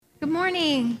Good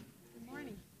morning.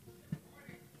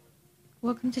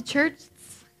 Welcome to church.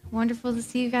 It's wonderful to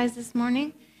see you guys this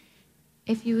morning.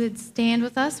 If you would stand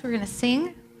with us, we're going to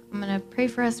sing. I'm going to pray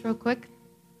for us real quick.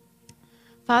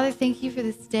 Father, thank you for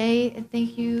this day, and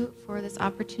thank you for this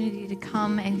opportunity to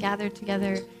come and gather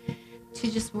together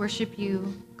to just worship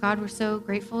you. God, we're so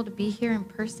grateful to be here in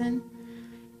person,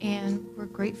 and we're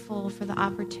grateful for the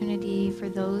opportunity for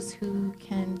those who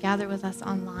can gather with us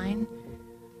online.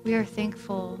 We are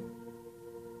thankful.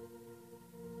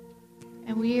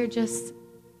 And we are just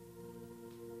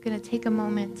going to take a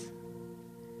moment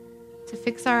to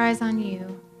fix our eyes on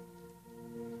you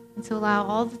and to allow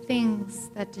all the things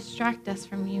that distract us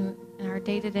from you in our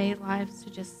day-to-day lives to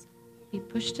just be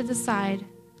pushed to the side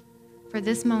for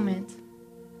this moment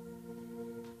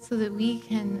so that we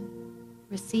can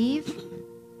receive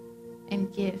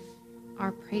and give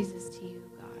our praises to you,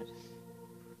 God.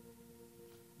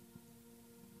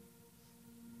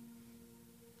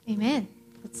 Amen.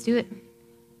 Let's do it.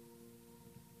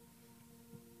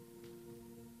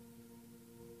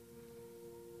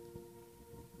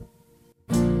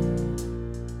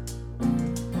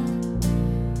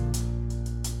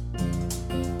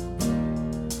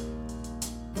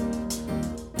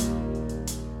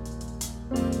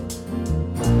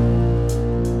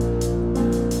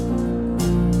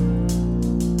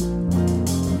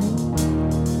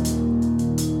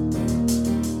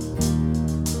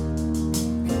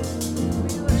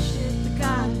 We worship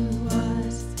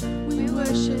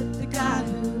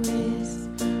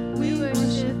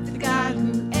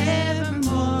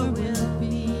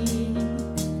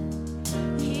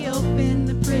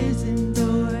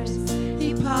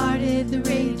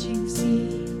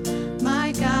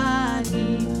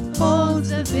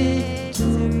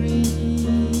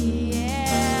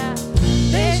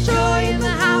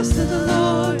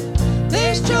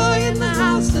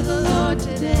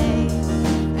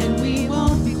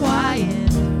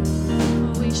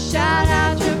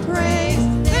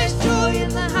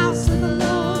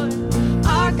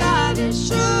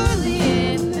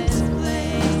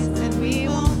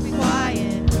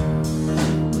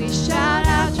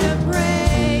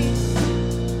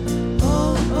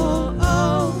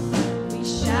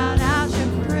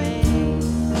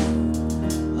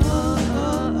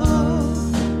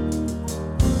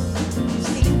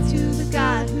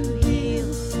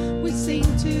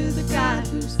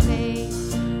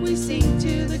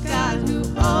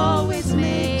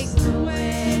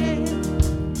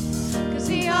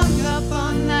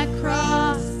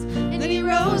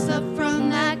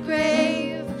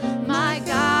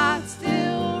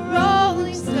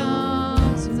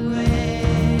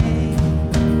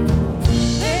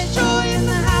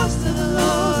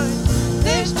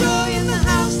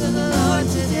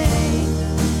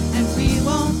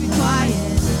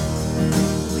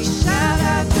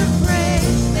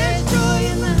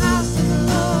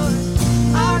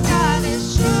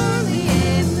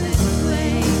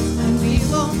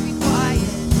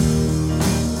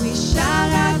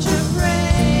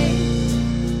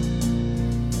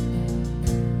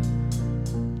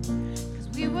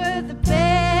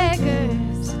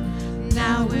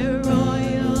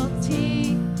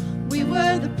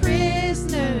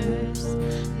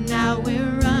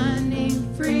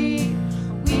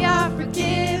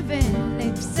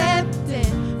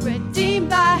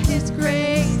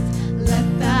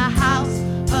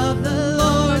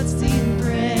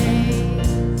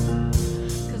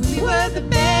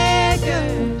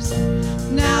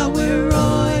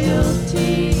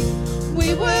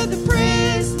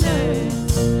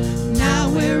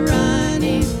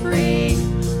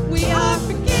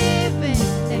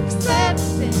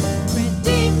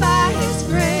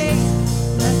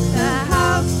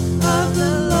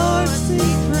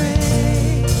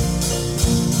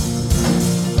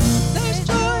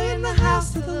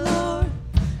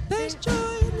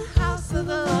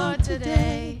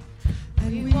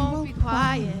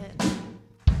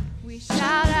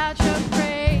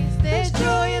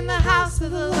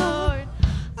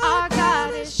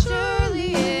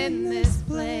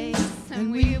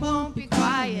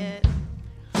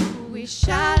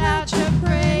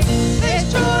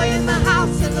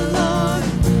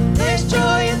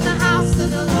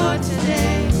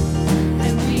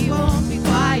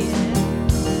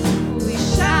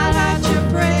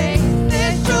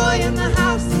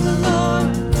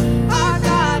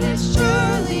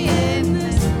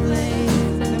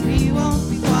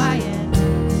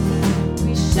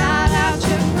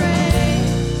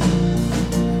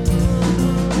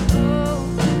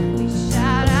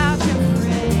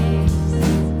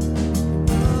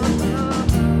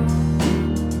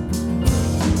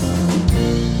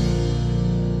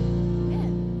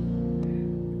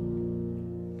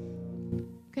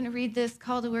I'm going to read this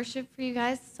call to worship for you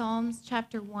guys, Psalms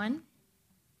chapter 1.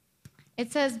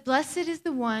 It says, "Blessed is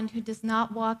the one who does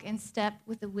not walk in step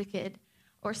with the wicked,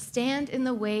 or stand in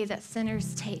the way that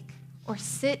sinners take, or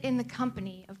sit in the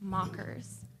company of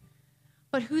mockers,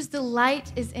 but whose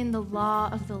delight is in the law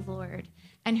of the Lord,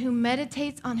 and who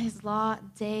meditates on his law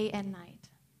day and night.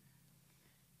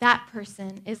 That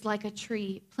person is like a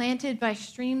tree planted by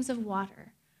streams of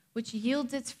water, which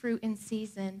yields its fruit in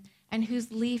season, and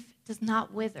whose leaf does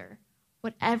not wither.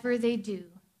 Whatever they do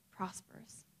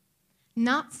prospers.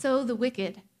 Not so the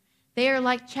wicked. They are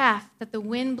like chaff that the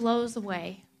wind blows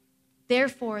away.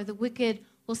 Therefore the wicked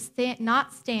will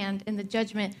not stand in the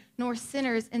judgment, nor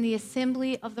sinners in the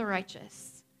assembly of the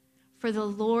righteous. For the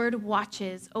Lord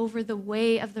watches over the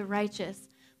way of the righteous,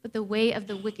 but the way of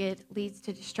the wicked leads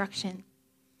to destruction."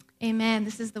 Amen.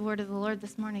 This is the word of the Lord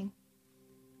this morning.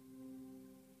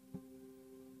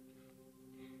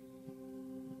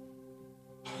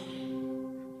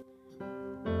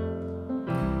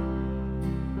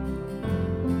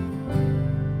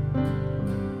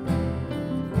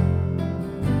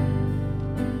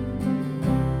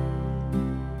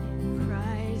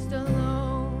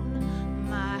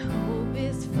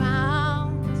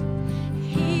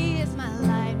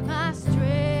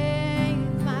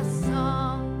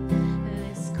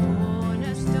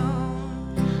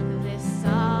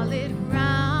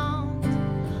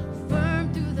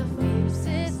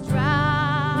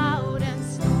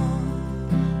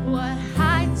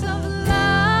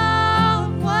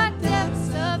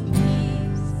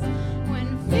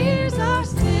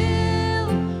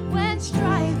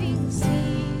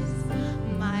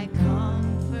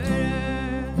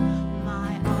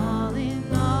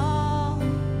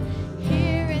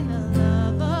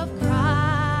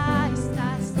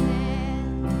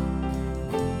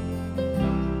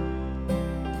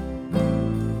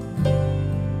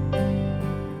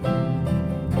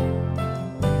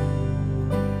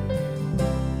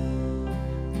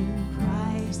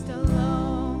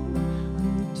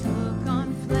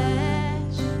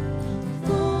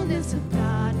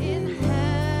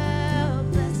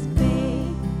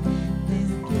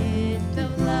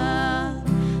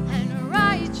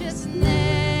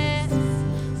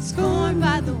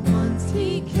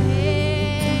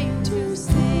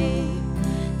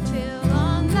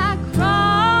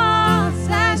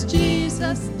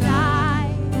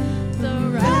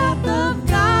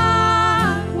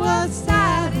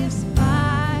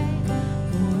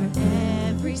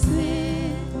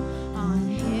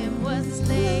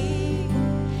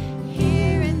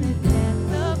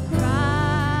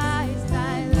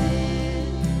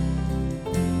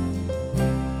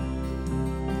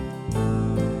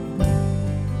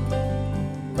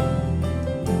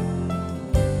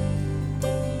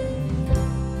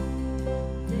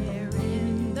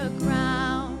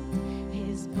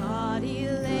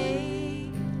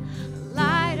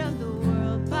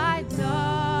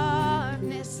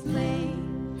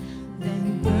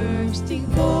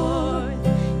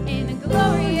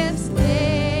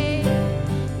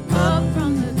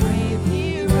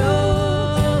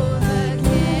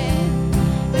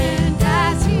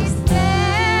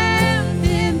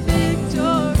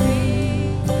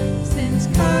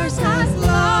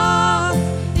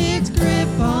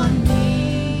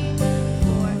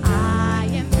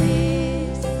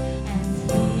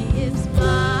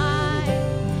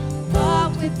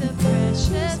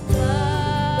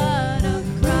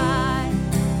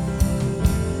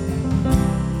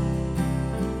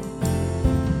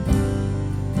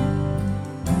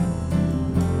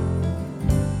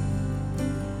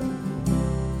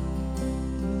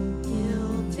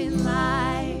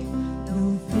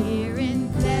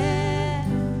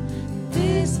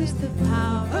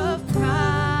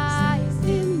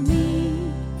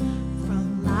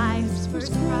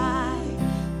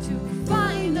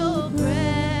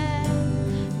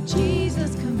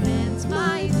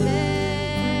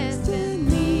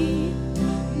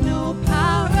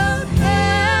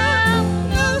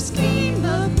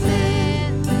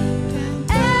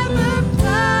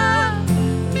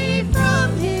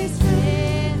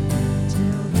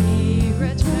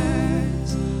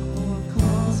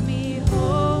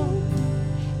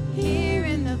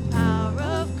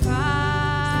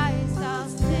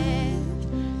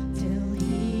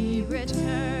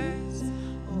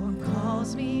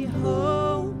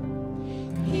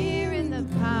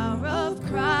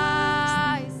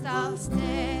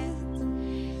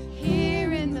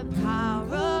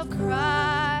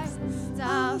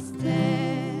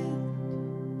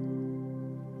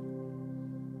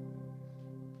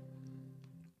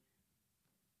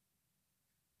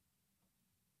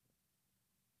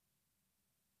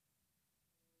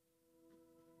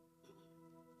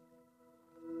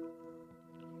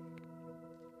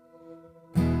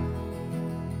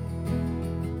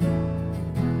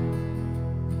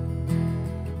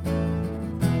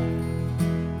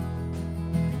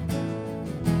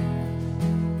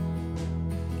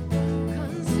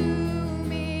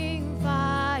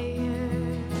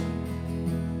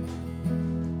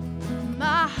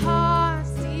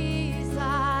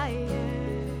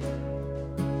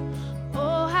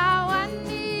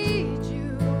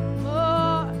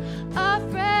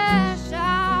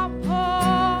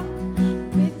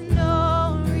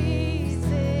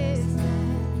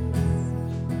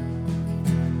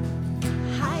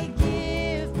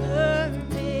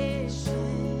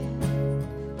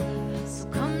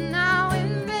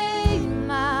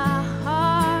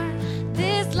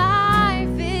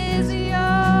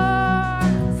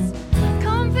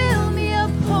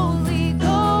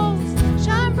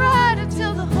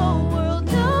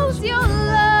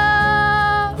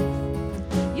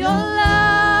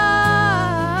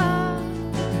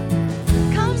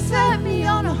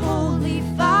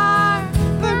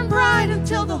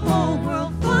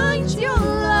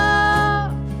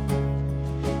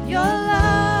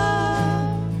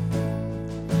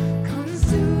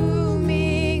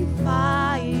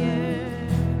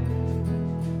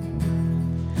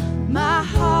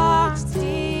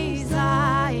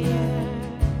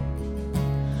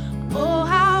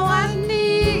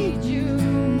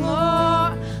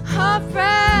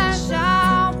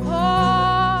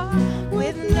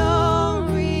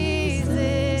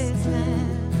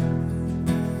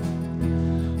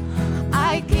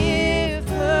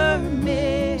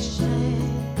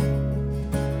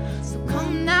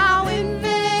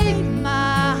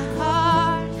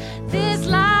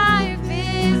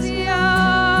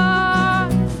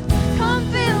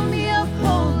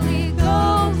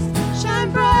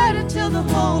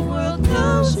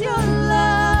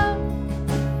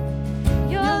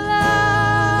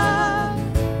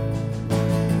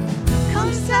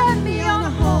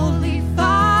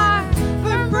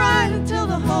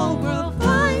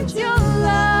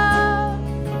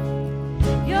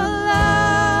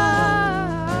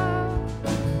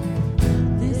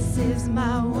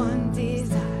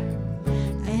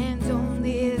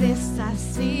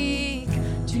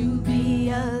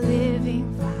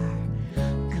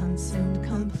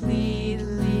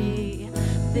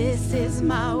 is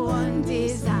my one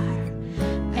desire,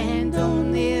 and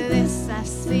only this I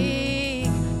seek,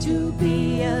 to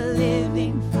be a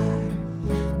living fire,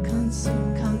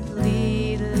 consumed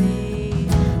completely.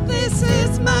 This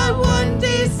is my one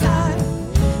desire,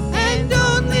 and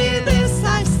only this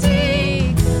I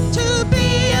seek, to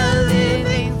be a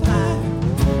living fire,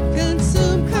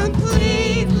 consumed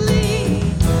completely.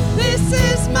 This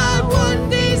is my one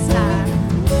desire,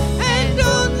 and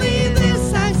only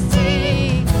this I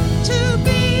seek, to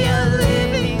be a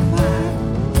living fire,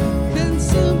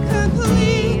 consumed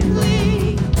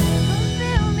completely.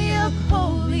 Fill me up,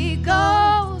 Holy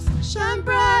Ghost, shine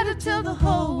brighter till the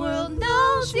whole world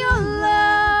knows your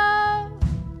love,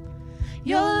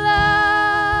 your love.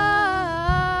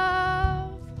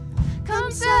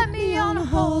 Come set me on a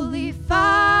holy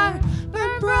fire,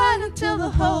 burn bright until the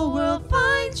whole world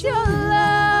finds your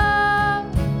love,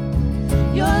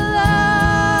 your love.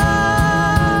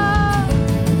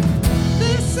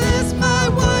 This is my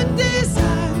one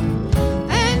desire,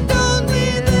 and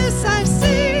only this I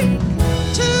seek,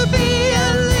 to be a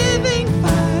living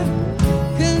fire,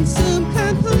 consumed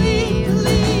completely.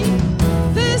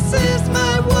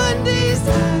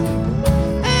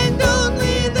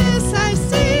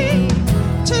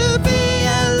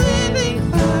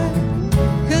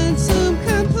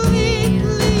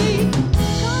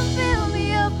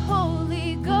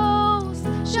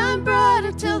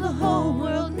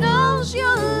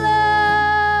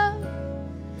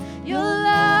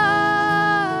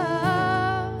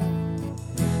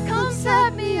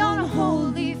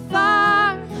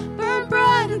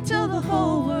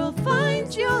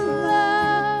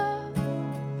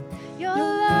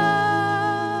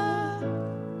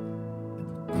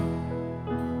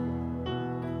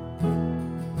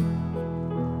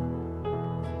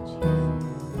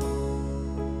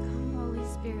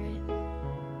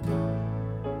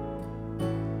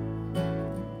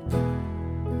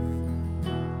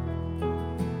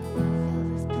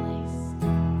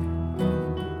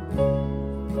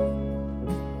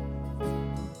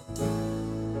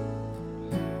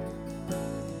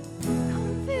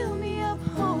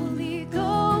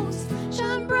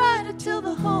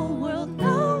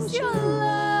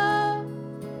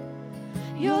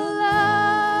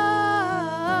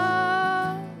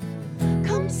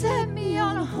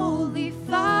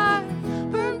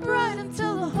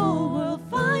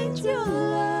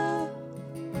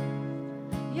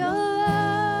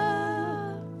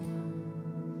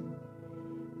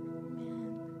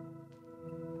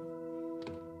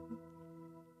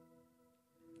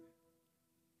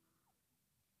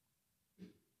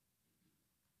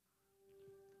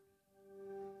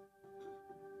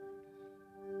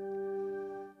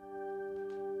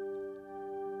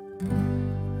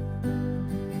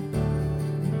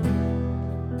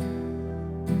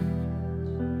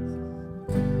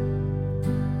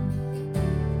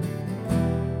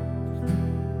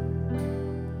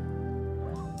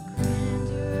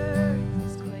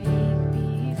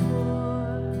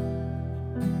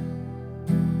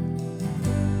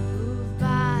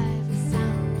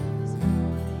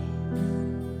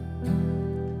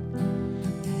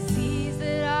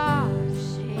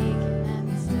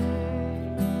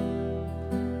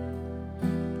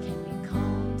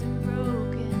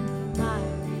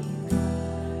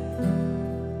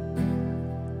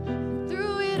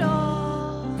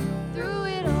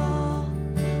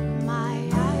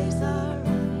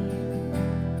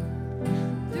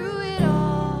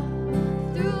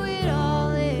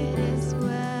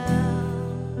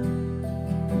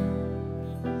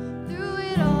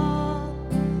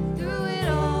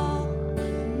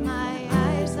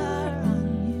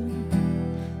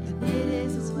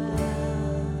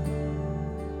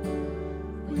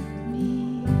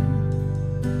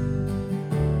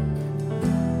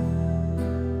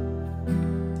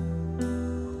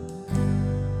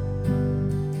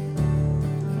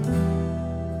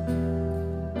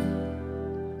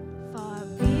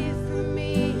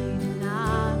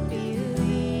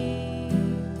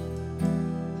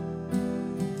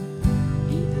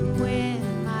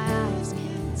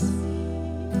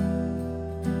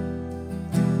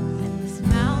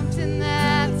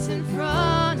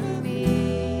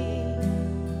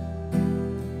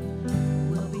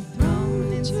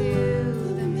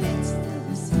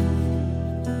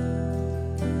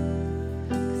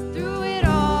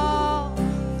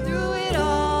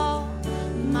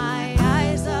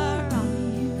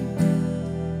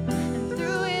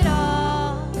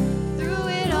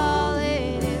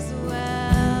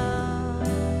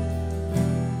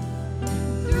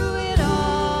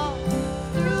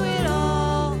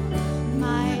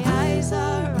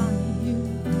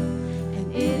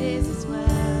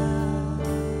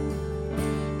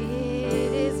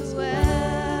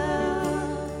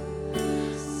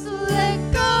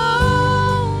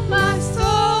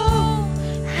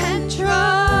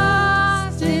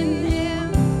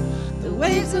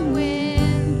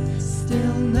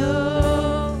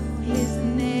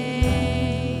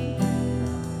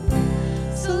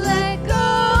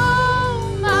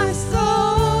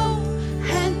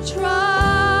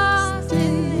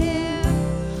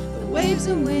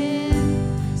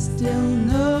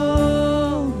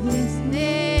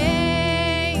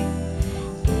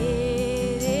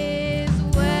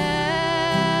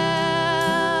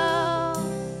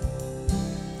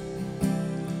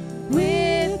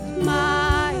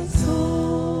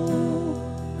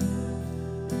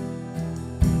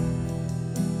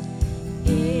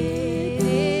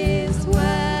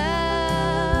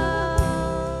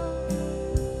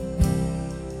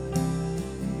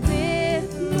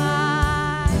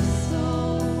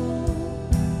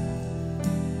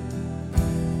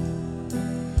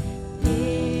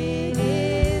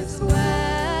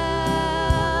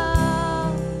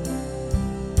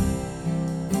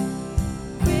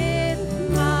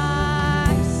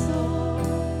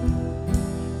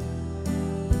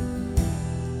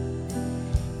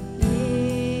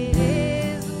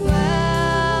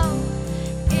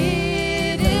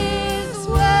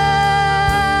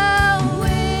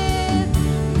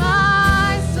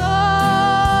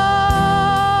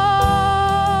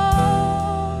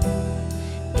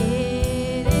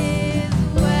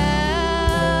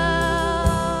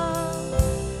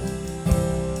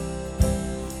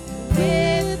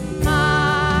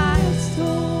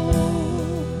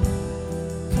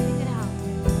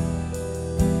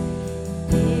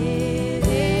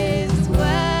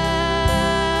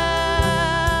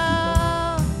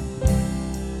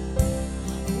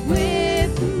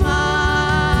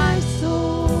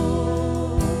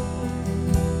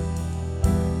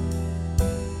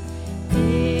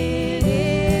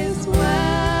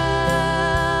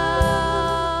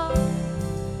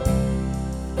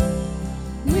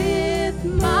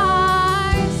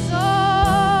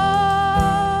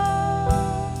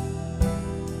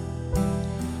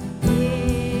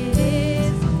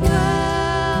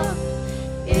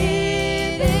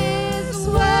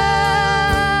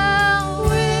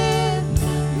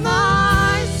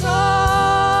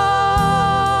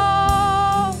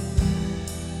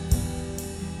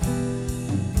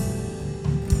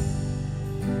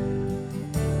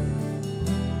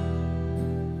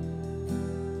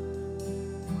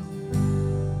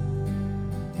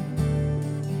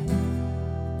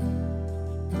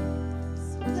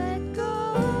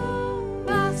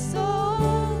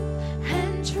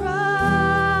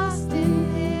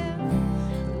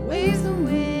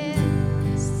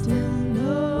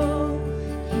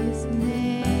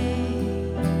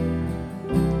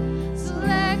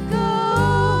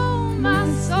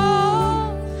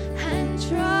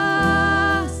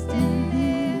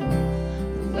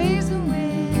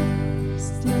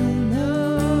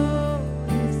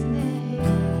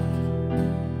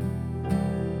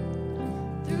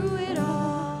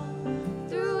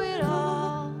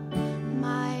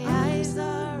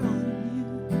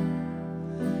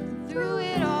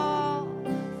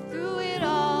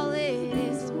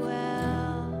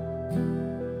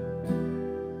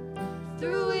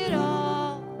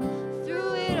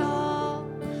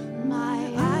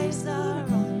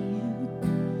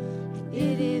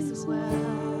 is well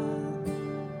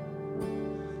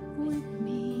with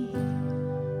me.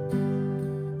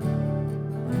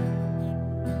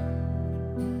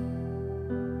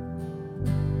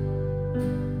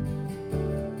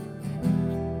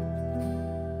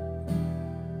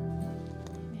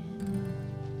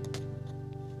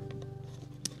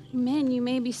 Amen. You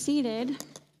may be seated.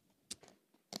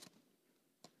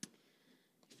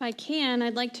 If I can,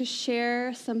 I'd like to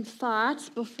share some thoughts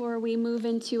before we move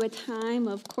into a time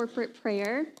of corporate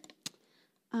prayer.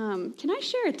 Can I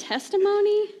share a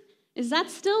testimony? Is that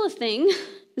still a thing?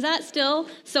 Is that still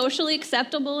socially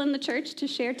acceptable in the church to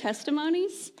share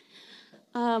testimonies?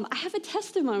 I have a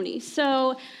testimony.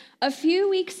 So a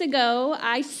few weeks ago,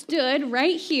 I stood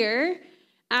right here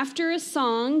after a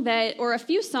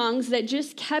few songs that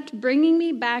just kept bringing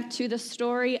me back to the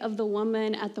story of the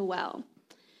woman at the well.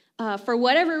 For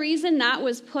whatever reason, that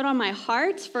was put on my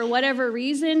heart. For whatever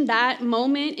reason, that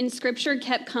moment in Scripture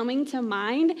kept coming to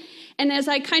mind. And as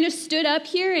I kind of stood up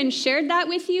here and shared that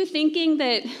with you, thinking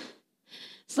that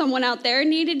someone out there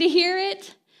needed to hear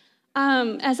it,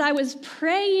 as I was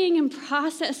praying and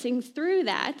processing through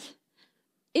that,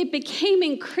 it became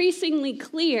increasingly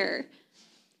clear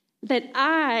that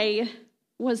I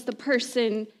was the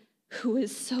person who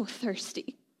is so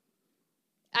thirsty.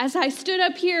 As I stood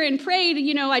up here and prayed,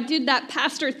 I did that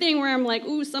pastor thing where I'm like,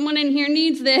 ooh, someone in here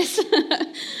needs this.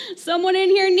 Someone in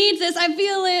here needs this. I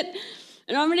feel it.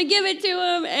 And I'm going to give it to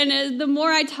them. And the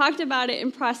more I talked about it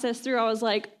and processed through, I was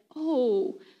like,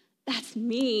 oh, that's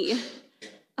me.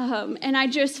 And I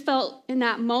just felt in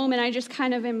that moment, I just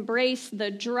kind of embraced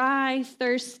the dry,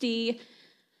 thirsty,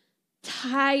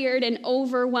 tired, and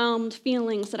overwhelmed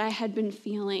feelings that I had been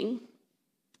feeling.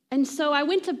 And so I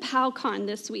went to PalCon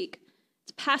this week.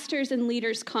 It's Pastors and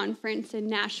Leaders Conference in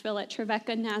Nashville at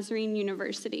Trevecca Nazarene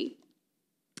University.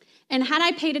 And had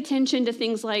I paid attention to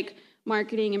things like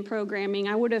marketing and programming,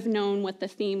 I would have known what the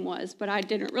theme was, but I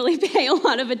didn't really pay a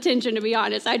lot of attention, to be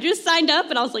honest. I just signed up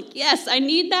and I was like, yes, I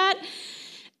need that.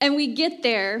 And we get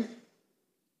there,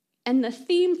 and the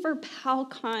theme for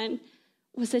PalCon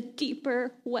was a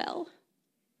deeper well.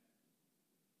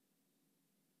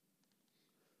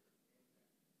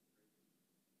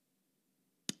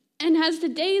 And as the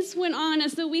days went on,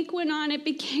 as the week went on, it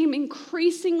became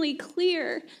increasingly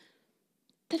clear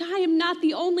that I am not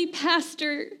the only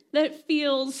pastor that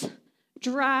feels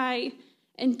dry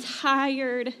and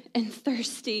tired and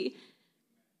thirsty.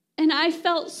 And I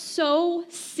felt so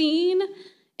seen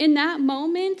in that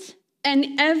moment,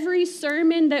 and every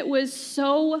sermon that was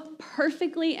so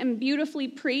perfectly and beautifully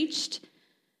preached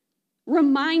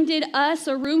reminded us,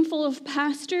 a room full of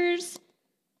pastors,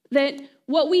 that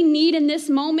what we need in this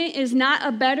moment is not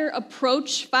a better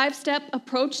approach, 5-step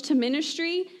approach to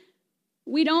ministry.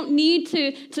 We don't need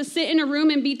to sit in a room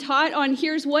and be taught on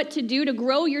here's what to do to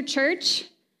grow your church.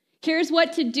 Here's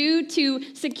what to do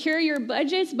to secure your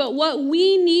budgets. But what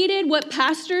we needed, what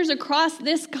pastors across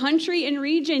this country and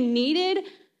region needed,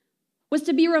 was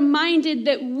to be reminded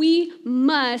that we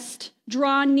must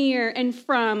draw near and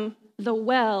from the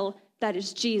well that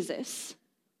is Jesus.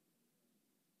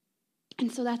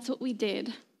 And so that's what we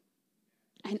did.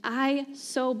 And I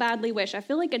so badly wish. I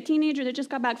feel like a teenager that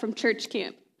just got back from church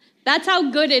camp. That's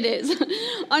how good it is.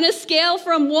 On a scale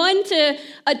from 1 to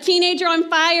a teenager on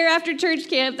fire after church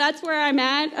camp, that's where I'm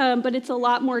at. But it's a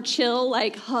lot more chill,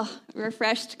 like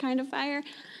refreshed kind of fire.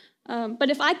 But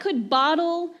if I could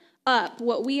bottle up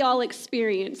what we all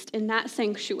experienced in that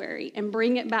sanctuary and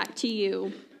bring it back to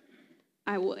you,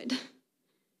 I would.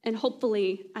 And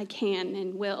hopefully I can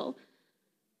and will.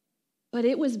 But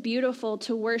it was beautiful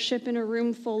to worship in a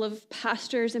room full of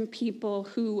pastors and people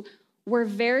who were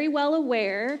very well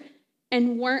aware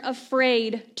and weren't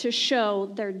afraid to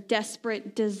show their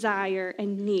desperate desire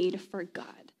and need for God.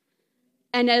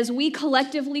 And as we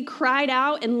collectively cried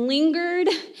out and lingered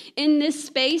in this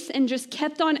space and just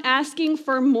kept on asking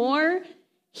for more,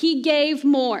 he gave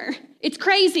more. It's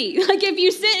crazy. Like if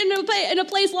you sit in a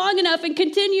place long enough and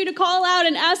continue to call out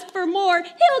and ask for more,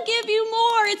 he'll give you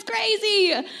more. It's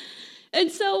crazy. And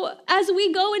so as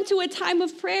we go into a time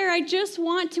of prayer, I just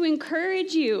want to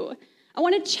encourage you. I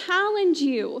want to challenge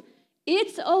you.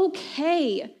 It's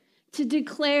okay to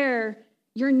declare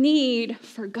your need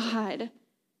for God.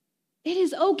 It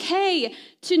is okay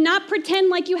to not pretend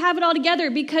like you have it all together,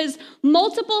 because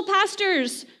multiple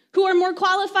pastors who are more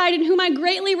qualified and whom I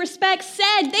greatly respect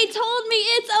said, they told me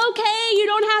it's okay. You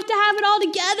don't have to have it all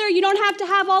together. You don't have to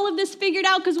have all of this figured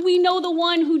out, because we know the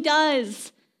one who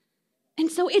does. And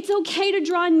so it's okay to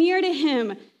draw near to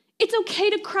him. It's okay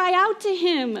to cry out to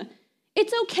him.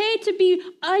 It's okay to be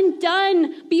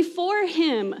undone before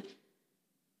him.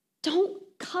 Don't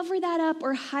cover that up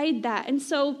or hide that. And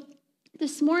so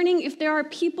this morning, if there are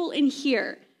people in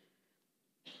here,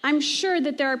 I'm sure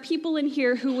that there are people in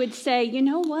here who would say, you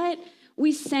know what?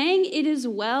 We sang "It Is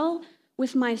Well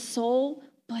with My Soul,"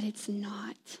 but it's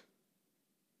not.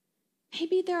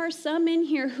 Maybe there are some in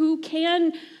here who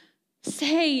can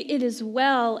say "It is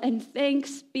well" and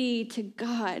thanks be to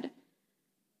God.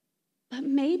 But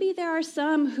maybe there are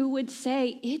some who would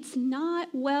say, it's not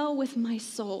well with my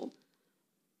soul.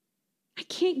 I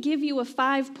can't give you a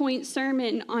 5-point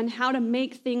sermon on how to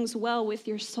make things well with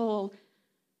your soul.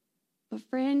 But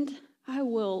friend, I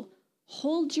will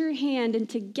hold your hand, and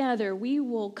together we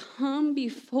will come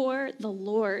before the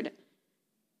Lord.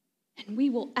 And we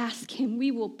will ask him,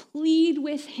 we will plead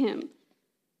with him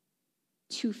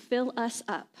to fill us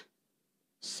up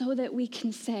so that we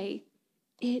can say,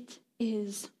 it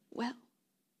is well.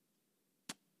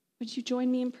 Would you join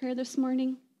me in prayer this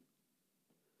morning?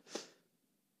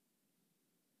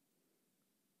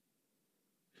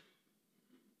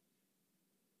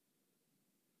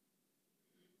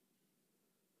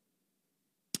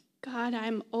 God,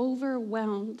 I'm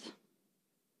overwhelmed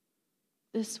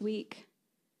this week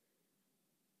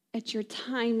at your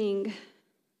timing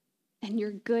and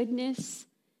your goodness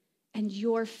and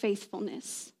your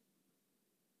faithfulness.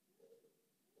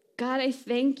 God, I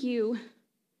thank you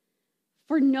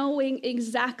for knowing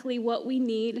exactly what we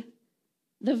need,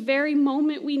 the very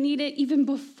moment we need it, even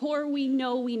before we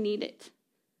know we need it.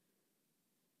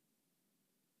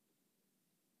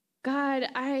 God,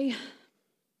 I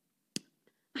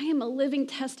am a living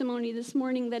testimony this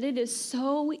morning that it is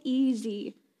so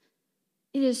easy.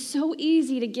 It is so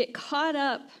easy to get caught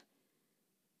up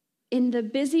in the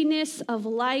busyness of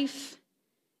life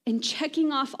and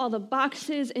checking off all the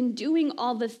boxes and doing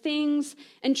all the things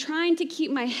and trying to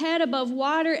keep my head above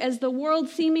water as the world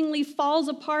seemingly falls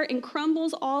apart and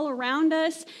crumbles all around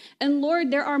us. And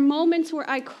Lord, there are moments where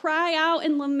I cry out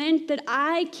and lament that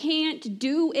I can't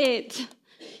do it.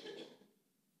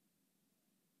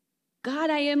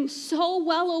 God, I am so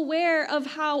well aware of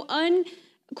how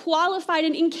unqualified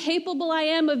and incapable I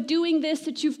am of doing this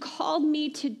that you've called me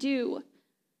to do.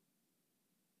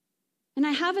 And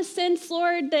I have a sense,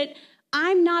 Lord, that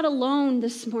I'm not alone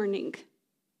this morning.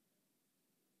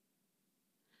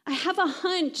 I have a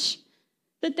hunch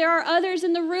that there are others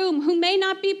in the room who may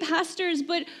not be pastors,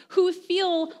 but who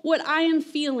feel what I am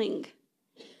feeling.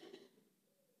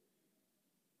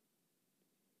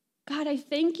 God, I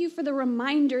thank you for the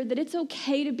reminder that it's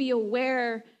okay to be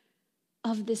aware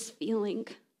of this feeling.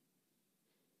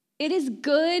 It is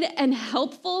good and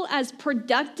helpful as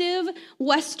productive,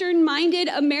 Western-minded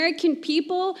American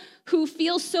people who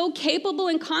feel so capable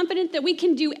and confident that we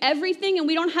can do everything and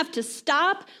we don't have to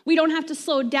stop, we don't have to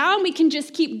slow down, we can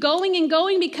just keep going and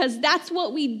going because that's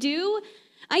what we do.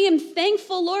 I am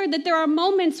thankful, Lord, that there are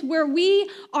moments where we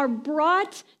are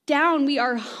brought down, we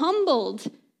are humbled.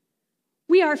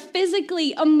 We are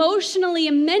physically, emotionally,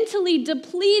 and mentally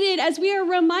depleted as we are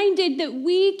reminded that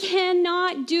we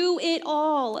cannot do it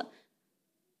all.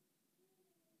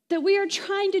 That we are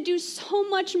trying to do so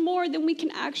much more than we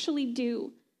can actually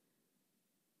do.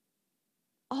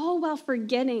 All while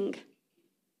forgetting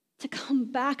to come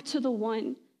back to the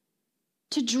one,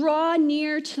 to draw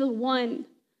near to the one,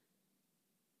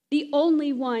 the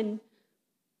only one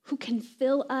who can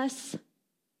fill us,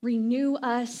 renew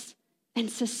us, and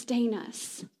sustain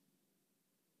us.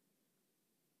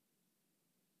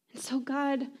 And so,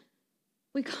 God,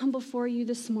 we come before you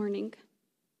this morning.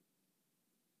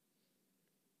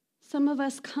 Some of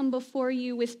us come before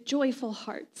you with joyful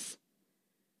hearts.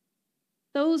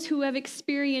 Those who have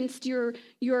experienced your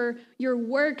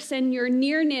works and your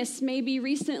nearness maybe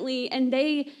recently, and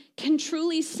they can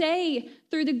truly say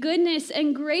through the goodness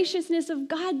and graciousness of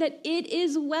God that it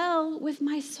is well with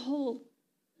my soul.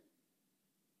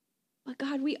 But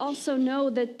God, we also know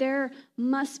that there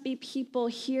must be people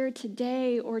here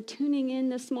today or tuning in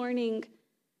this morning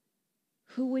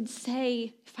who would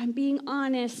say, if I'm being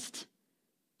honest,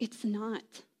 it's not.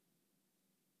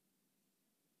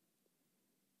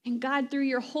 And God, through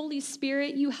your Holy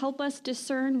Spirit, you help us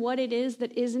discern what it is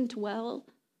that isn't well.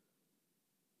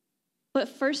 But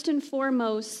first and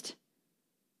foremost,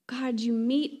 God, you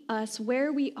meet us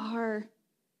where we are.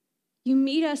 You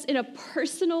meet us in a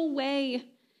personal way.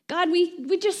 God,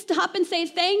 we just stop and say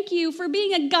thank you for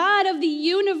being a God of the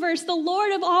universe, the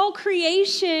Lord of all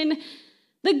creation,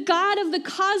 the God of the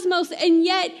cosmos, and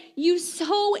yet you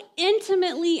so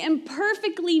intimately and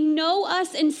perfectly know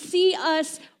us and see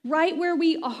us right where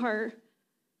we are.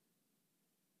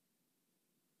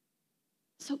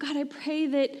 So God, I pray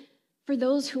that for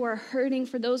those who are hurting,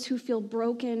 for those who feel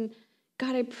broken,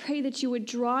 God, I pray that you would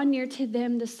draw near to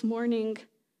them this morning.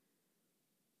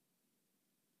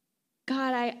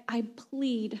 God, I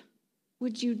plead,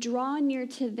 would you draw near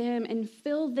to them and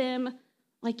fill them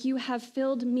like you have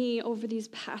filled me over these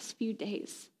past few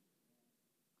days?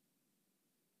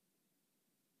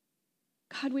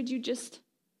 God, would you just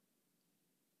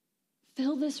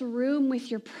fill this room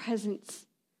with your presence,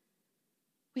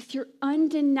 with your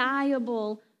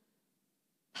undeniable,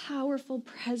 powerful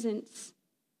presence.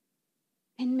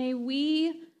 And may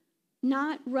we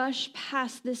not rush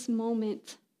past this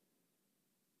moment,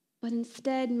 but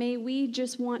instead may we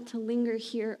just want to linger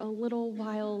here a little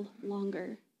while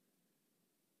longer.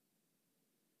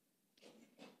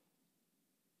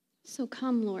 So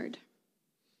come, Lord.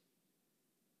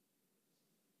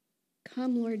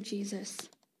 Come, Lord Jesus.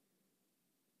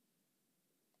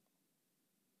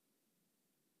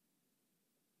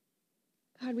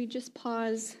 God, we just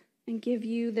pause and give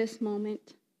you this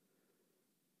moment.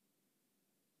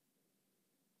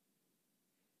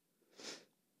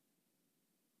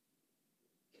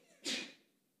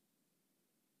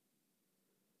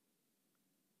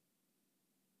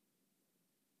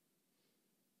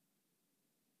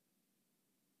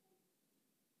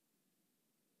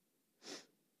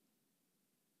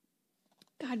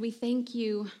 God, we thank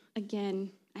you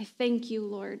again. I thank you,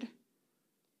 Lord,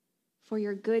 for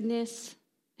your goodness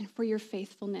and for your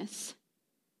faithfulness.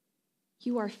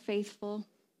 You are faithful.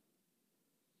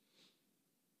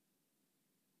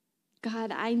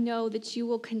 God, I know that you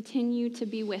will continue to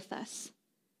be with us,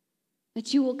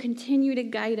 that you will continue to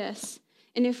guide us.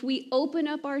 And if we open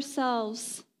up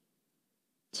ourselves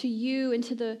to you and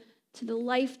to the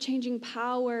life-changing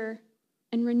power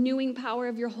and renewing power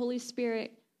of your Holy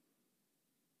Spirit,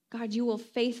 God, you will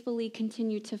faithfully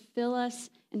continue to fill us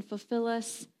and fulfill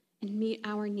us and meet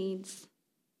our needs.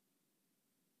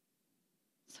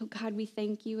 So, God, we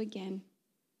thank you again.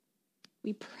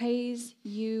 We praise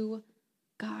you,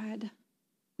 God.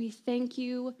 We thank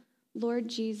you, Lord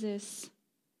Jesus.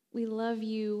 We love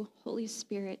you, Holy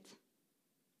Spirit.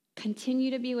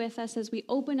 Continue to be with us as we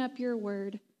open up your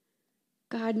word.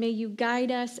 God, may you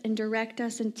guide us and direct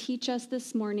us and teach us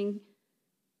this morning.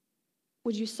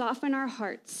 Would you soften our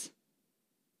hearts?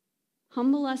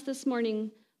 Humble us this morning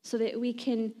so that we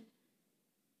can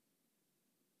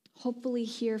hopefully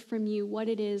hear from you what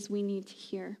it is we need to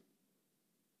hear.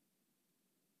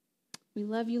 We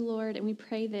love you, Lord, and we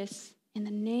pray this in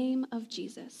the name of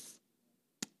Jesus.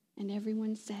 And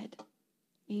everyone said,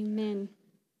 amen.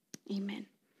 Amen.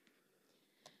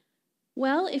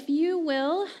 Well, if you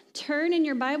will turn in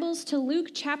your Bibles to Luke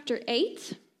chapter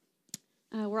 8.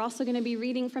 We're also going to be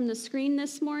reading from the screen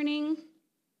this morning.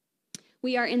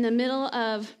 We are in the middle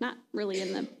of, not really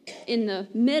in the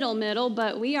middle,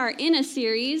 but we are in a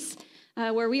series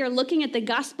where we are looking at the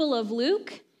Gospel of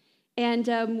Luke.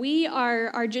 And we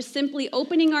are just simply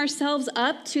opening ourselves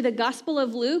up to the Gospel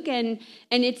of Luke and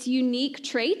its unique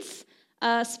traits.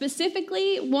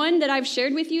 Specifically, one that I've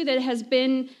shared with you that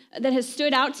has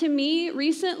stood out to me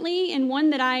recently, and one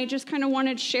that I just kind of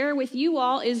wanted to share with you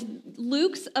all is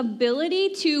Luke's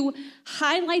ability to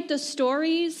highlight the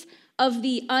stories of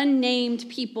the unnamed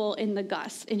people in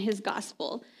his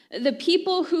gospel. The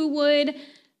people who would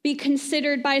be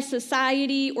considered by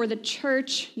society or the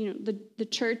church, the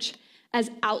church as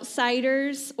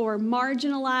outsiders or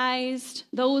marginalized,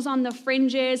 those on the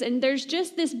fringes. And there's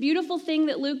just this beautiful thing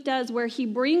that Luke does where he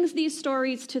brings these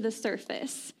stories to the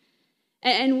surface.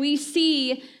 And we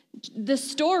see the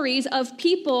stories of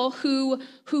people who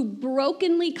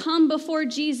brokenly come before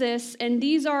Jesus, and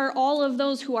these are all of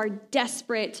those who are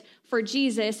desperate for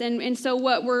Jesus. And so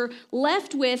what we're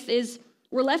left with is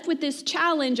this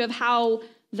challenge of how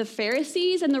the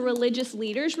Pharisees and the religious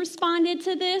leaders responded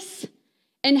to this,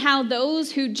 and how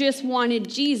those who just wanted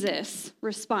Jesus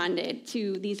responded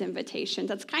to these invitations.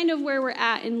 That's kind of where we're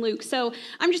at in Luke. So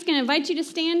I'm just going to invite you to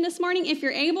stand this morning, if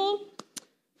you're able,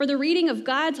 for the reading of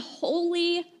God's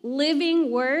holy,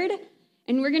 living word.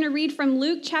 And we're going to read from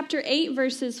Luke chapter 8,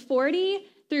 verses 40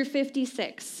 through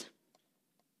 56.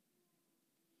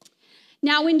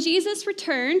 Now, when Jesus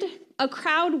returned, a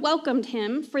crowd welcomed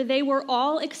him, for they were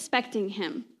all expecting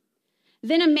him.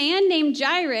 Then a man named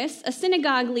Jairus, a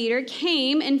synagogue leader,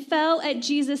 came and fell at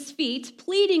Jesus' feet,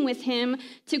 pleading with him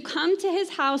to come to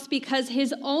his house because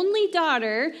his only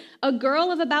daughter, a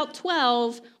girl of about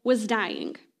 12, was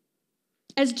dying.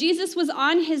 As Jesus was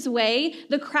on his way,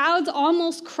 the crowds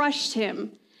almost crushed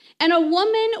him. And a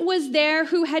woman was there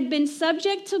who had been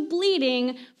subject to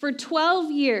bleeding for 12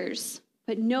 years,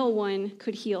 but no one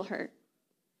could heal her.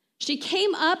 She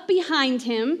came up behind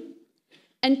him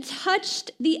and touched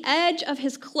the edge of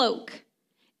his cloak,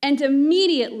 and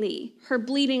immediately her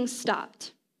bleeding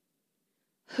stopped.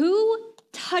 "Who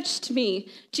touched me?"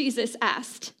 Jesus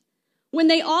asked. When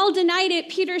they all denied it,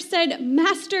 Peter said,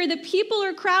 "Master, the people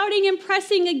are crowding and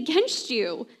pressing against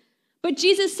you." But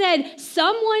Jesus said,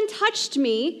 "Someone touched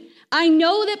me. I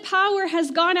know that power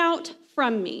has gone out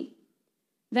from me."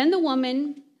 Then the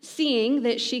woman, seeing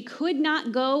that she could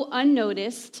not go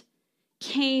unnoticed,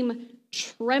 came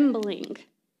trembling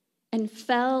and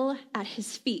fell at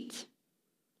his feet.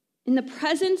 In the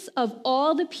presence of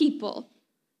all the people,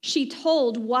 she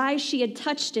told why she had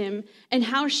touched him and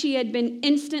how she had been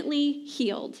instantly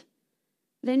healed.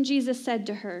 Then Jesus said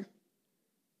to her,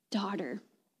 "Daughter,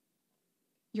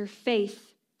 your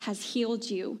faith has healed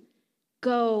you.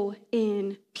 Go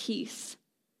in peace."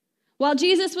 While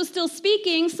Jesus was still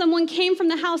speaking, someone came from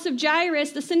the house of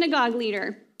Jairus, the synagogue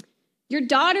leader. "Your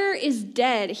daughter is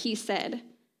dead," he said.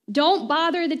 "Don't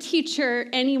bother the teacher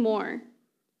anymore."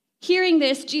 Hearing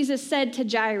this, Jesus said to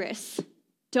Jairus,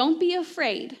 "Don't be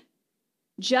afraid.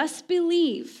 Just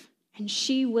believe, and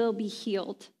she will be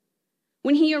healed."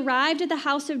 When he arrived at the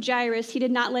house of Jairus, he did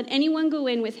not let anyone go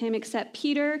in with him except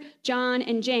Peter, John,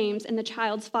 and James, and the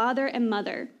child's father and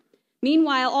mother.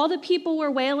 Meanwhile, all the people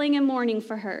were wailing and mourning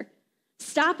for her.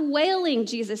 "Stop wailing,"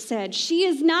 Jesus said. "She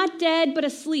is not dead, but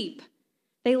asleep."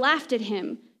 They laughed at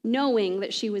him, knowing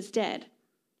that she was dead.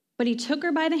 But he took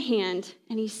her by the hand,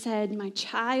 and he said, "My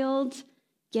child,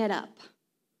 get up."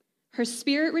 Her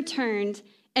spirit returned,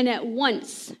 and at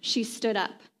once she stood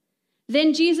up.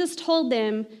 Then Jesus told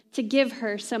them to give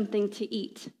her something to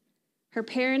eat. Her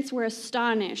parents were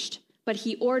astonished, but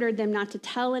he ordered them not to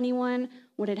tell anyone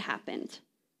what had happened.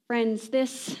 Friends,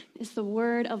 this is the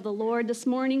word of the Lord this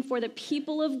morning for the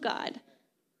people of God.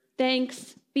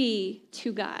 Thanks be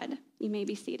to God. You may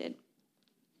be seated.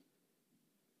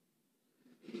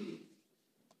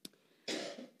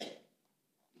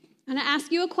 I'm going to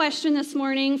ask you a question this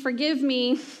morning. Forgive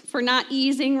me for not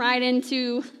easing right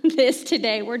into this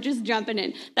today. We're just jumping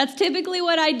in. That's typically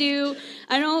what I do.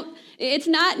 It's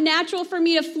not natural for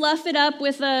me to fluff it up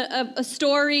with a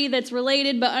story that's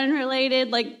related but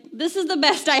unrelated. Like, this is the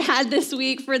best I had this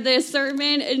week for this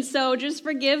sermon. And so just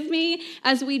forgive me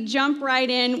as we jump right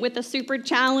in with a super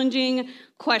challenging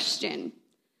question.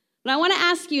 But I want to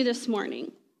ask you this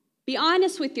morning, be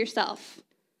honest with yourself.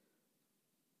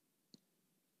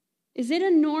 Is it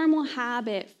a normal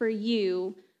habit for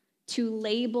you to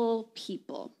label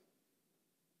people?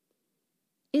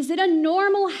 Is it a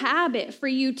normal habit for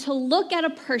you to look at a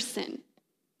person?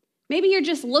 Maybe you're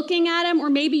just looking at them, or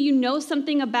maybe you know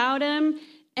something about them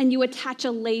and you attach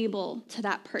a label to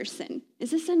that person.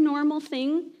 Is this a normal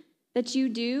thing that you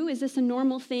do? Is this a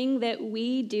normal thing that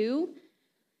we do?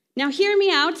 Now, hear me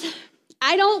out.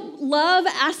 I don't love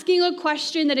asking a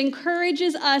question that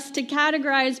encourages us to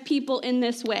categorize people in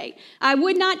this way. I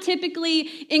would not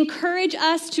typically encourage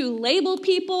us to label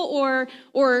people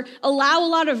or allow a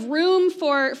lot of room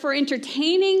for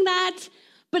entertaining that.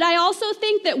 But I also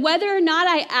think that whether or not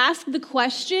I ask the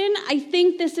question, I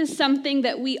think this is something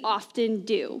that we often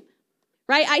do,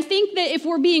 right? I think that if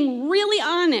we're being really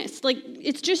honest, like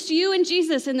it's just you and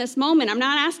Jesus in this moment. I'm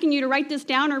not asking you to write this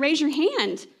down or raise your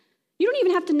hand. You don't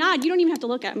even have to nod. You don't even have to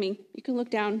look at me. You can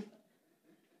look down.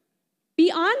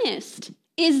 Be honest.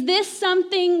 Is this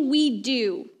something we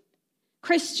do?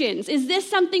 Christians, is this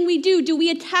something we do? Do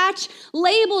we attach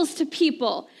labels to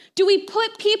people? Do we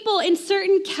put people in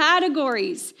certain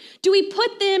categories? Do we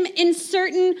put them in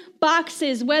certain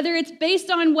boxes, whether it's based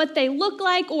on what they look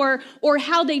like or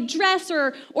how they dress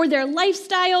or their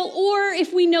lifestyle, or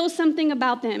if we know something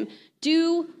about them?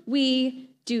 Do we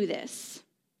do this?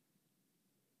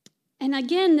 And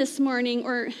again this morning,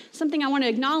 or something I want to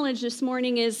acknowledge this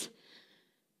morning is,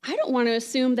 I don't want to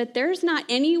assume that there's not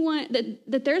anyone,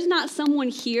 that there's not someone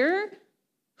here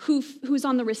who's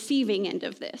on the receiving end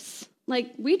of this.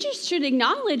 Like, we just should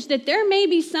acknowledge that there may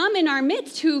be some in our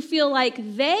midst who feel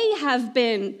like they have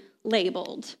been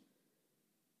labeled.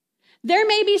 There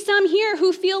may be some here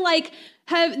who feel like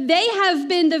they have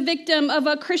been the victim of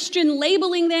a Christian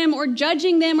labeling them or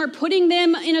judging them or putting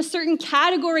them in a certain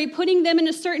category, putting them in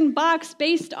a certain box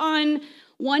based on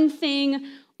one thing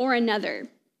or another.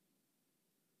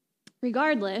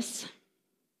 Regardless,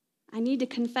 I need to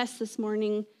confess this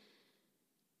morning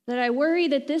that I worry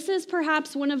that this is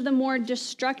perhaps one of the more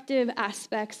destructive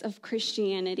aspects of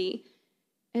Christianity,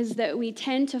 is that we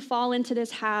tend to fall into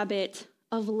this habit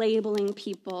of labeling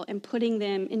people and putting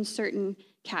them in certain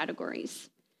categories.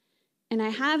 And I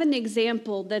have an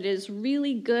example that is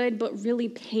really good but really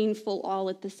painful all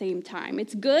at the same time.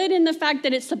 It's good in the fact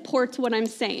that it supports what I'm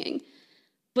saying,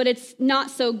 but it's not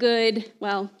so good.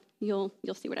 Well, you'll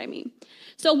see what I mean.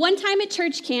 So one time at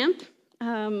church camp,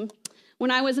 when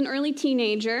I was an early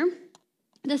teenager,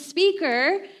 the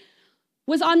speaker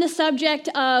was on the subject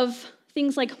of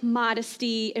things like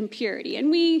modesty and purity. And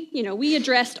we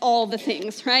addressed all the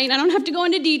things, right? I don't have to go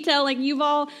into detail. Like, you've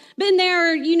all been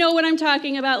there, or you know what I'm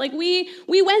talking about. Like, we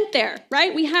went there,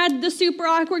 right? We had the super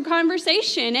awkward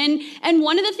conversation. And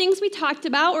one of the things we talked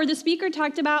about, or the speaker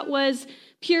talked about, was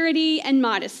purity and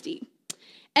modesty.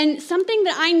 And something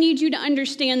that I need you to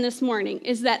understand this morning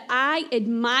is that I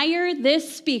admire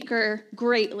this speaker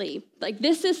greatly. Like,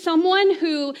 this is someone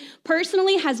who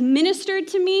personally has ministered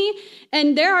to me,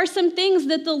 and there are some things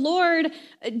that the Lord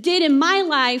did in my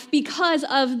life because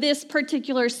of this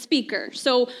particular speaker.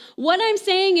 So what I'm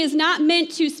saying is not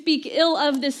meant to speak ill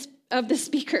of the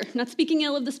speaker, not speaking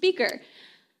ill of the speaker.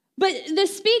 But the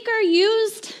speaker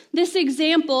used this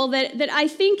example that I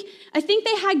think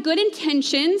they had good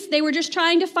intentions. They were just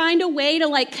trying to find a way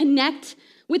to connect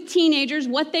with teenagers,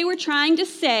 what they were trying to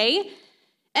say.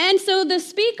 And so the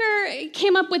speaker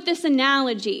came up with this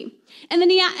analogy. And then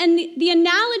the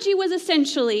analogy was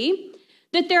essentially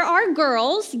that there are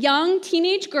girls, young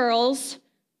teenage girls,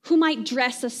 who might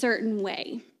dress a certain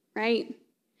way, right?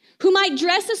 Who might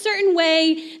dress a certain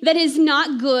way that is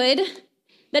not good,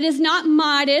 that is not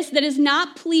modest, that is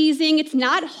not pleasing, it's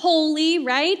not holy,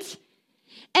 right?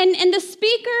 And the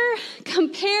speaker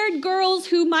compared girls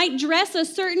who might dress a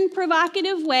certain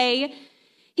provocative way.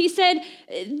 He said,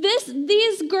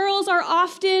 these girls are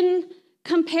often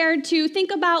compared to,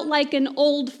 think about like an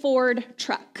old Ford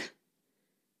truck.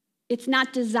 It's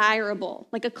not desirable,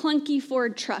 like a clunky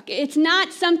Ford truck. It's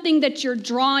not something that you're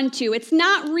drawn to. It's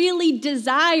not really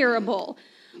desirable.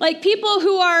 Like, people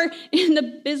who are in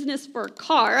the business for a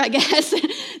car, I guess,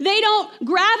 they don't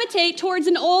gravitate towards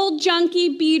an old,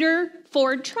 junky, beater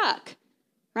Ford truck,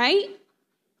 right?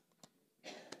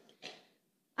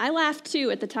 I laughed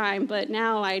too at the time, but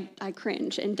now I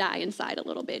cringe and die inside a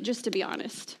little bit, just to be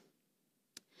honest.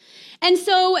 And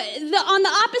so on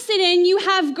the opposite end, you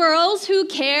have girls who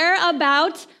care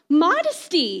about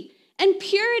modesty and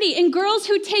purity, and girls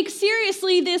who take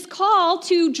seriously this call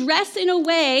to dress in a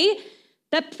way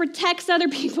that protects other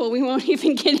people. We won't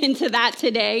even get into that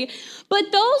today.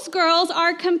 But those girls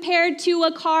are compared to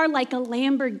a car like a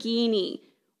Lamborghini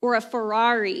or a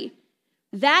Ferrari.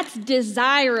 That's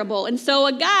desirable. And so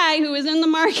a guy who is in the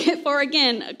market for,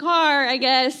 again, a car, I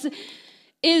guess,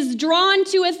 is drawn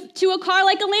to a car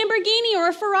like a Lamborghini or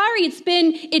a Ferrari.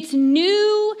 It's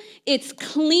new, it's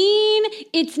clean,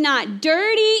 it's not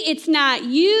dirty, it's not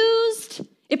used.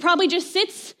 It probably just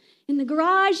sits in the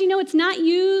garage, it's not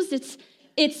used,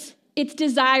 it's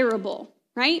desirable,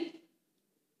 right?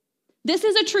 This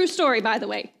is a true story, by the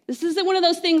way. This isn't one of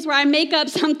those things where I make up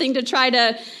something to try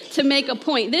to make a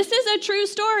point. This is a true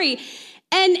story.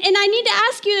 And I need to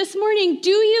ask you this morning, do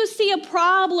you see a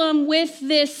problem with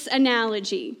this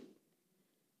analogy?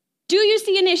 Do you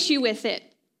see an issue with it?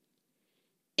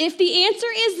 If the answer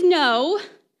is no,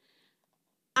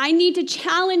 I need to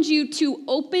challenge you to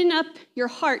open up your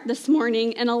heart this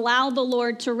morning and allow the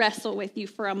Lord to wrestle with you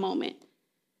for a moment.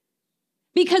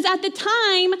 Because at the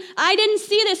time, I didn't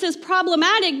see this as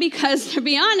problematic because, to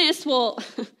be honest,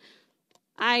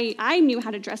 I knew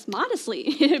how to dress modestly.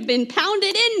 It had been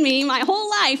pounded in me my whole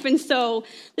life, and so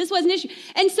this was an issue.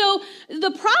 And so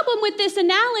the problem with this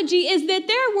analogy is that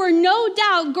there were no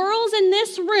doubt girls in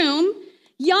this room,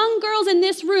 young girls in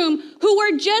this room, who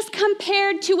were just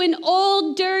compared to an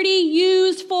old, dirty,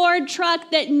 used Ford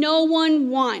truck that no one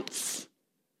wants.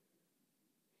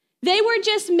 They were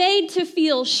just made to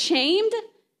feel shamed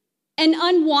and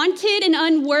unwanted and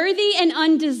unworthy and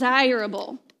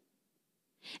undesirable.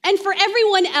 And for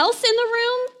everyone else in the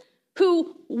room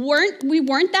who we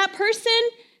weren't that person,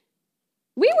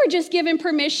 we were just given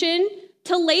permission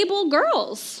to label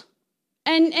girls.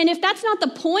 And if that's not the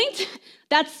point,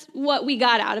 that's what we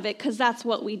got out of it, because that's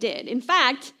what we did. In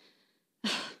fact,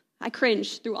 I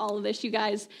cringed through all of this, you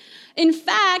guys. In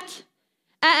fact,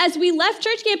 as we left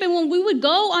church camp and when we would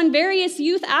go on various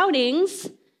youth outings,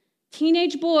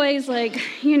 teenage boys, you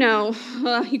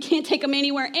can't take them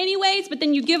anywhere anyways, but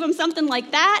then you give them something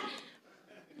like that.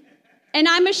 And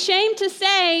I'm ashamed to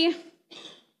say,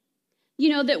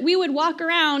 that we would walk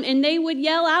around and they would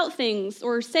yell out things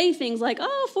or say things like,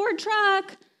 "Oh, Ford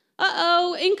truck,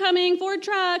 uh-oh, incoming Ford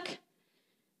truck."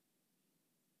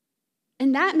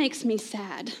 And that makes me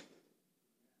sad.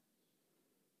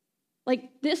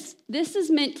 This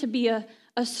is meant to be a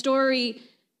story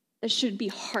that should be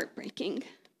heartbreaking.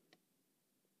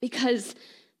 Because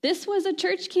this was a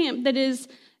church camp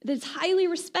that's highly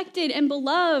respected and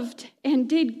beloved and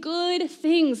did good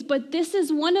things. But this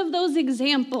is one of those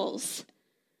examples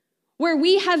where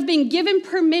we have been given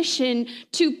permission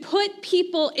to put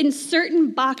people in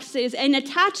certain boxes and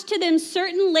attach to them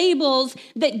certain labels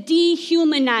that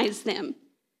dehumanize them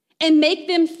and make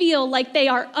them feel like they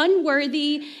are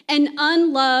unworthy and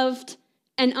unloved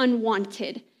and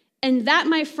unwanted. And that,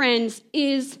 my friends,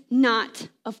 is not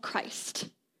of Christ.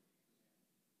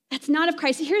 That's not of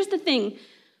Christ. Here's the thing.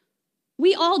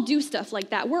 We all do stuff like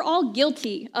that. We're all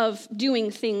guilty of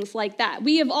doing things like that.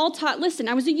 We have all taught, listen,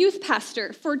 I was a youth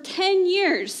pastor for 10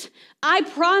 years. I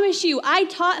promise you, I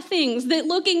taught things that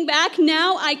looking back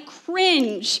now, I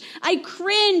cringe.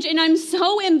 And I'm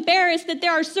so embarrassed that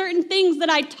there are certain things that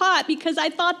I taught because I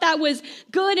thought that was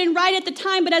good and right at the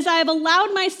time. But as I have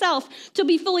allowed myself to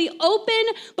be fully open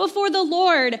before the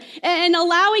Lord and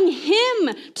allowing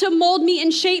him to mold me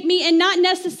and shape me and not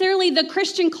necessarily the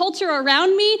Christian culture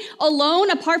around me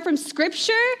alone, apart from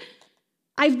scripture,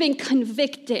 I've been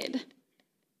convicted.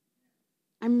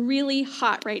 I'm really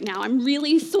hot right now. I'm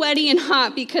really sweaty and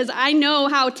hot because I know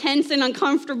how tense and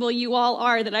uncomfortable you all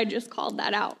are that I just called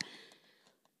that out.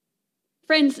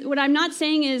 Friends, what I'm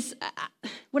saying is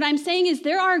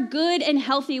there are good and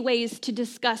healthy ways to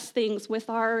discuss things with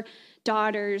our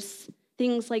daughters,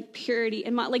 things like purity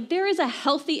and there is a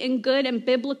healthy and good and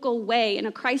biblical way and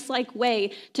a Christ-like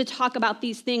way to talk about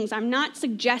these things. I'm not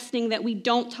suggesting that we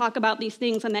don't talk about these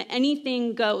things and that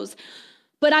anything goes.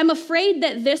 But I'm afraid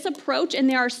that this approach, and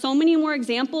there are so many more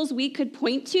examples we could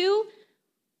point to,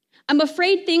 I'm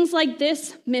afraid things like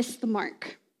this miss the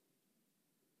mark.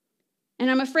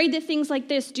 And I'm afraid that things like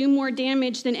this do more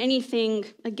damage than anything,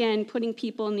 again, putting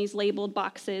people in these labeled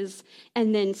boxes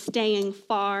and then staying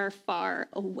far, far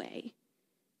away.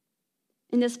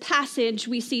 In this passage,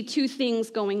 we see two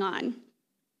things going on.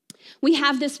 We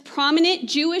have this prominent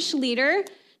Jewish leader,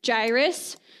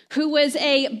 Jairus, who was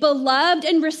a beloved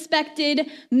and respected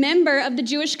member of the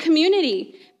Jewish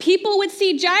community. People would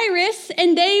see Jairus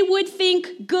and they would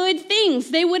think good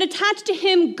things. They would attach to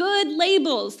him good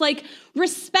labels like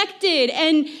respected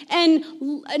and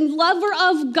lover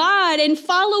of God and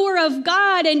follower of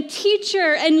God and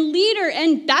teacher and leader.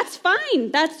 And that's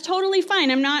fine. That's totally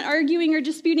fine. I'm not arguing or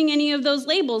disputing any of those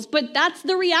labels, but that's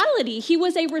the reality. He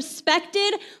was a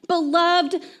respected,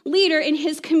 beloved leader in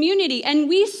his community. And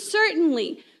we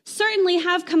certainly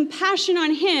have compassion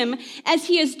on him as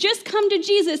he has just come to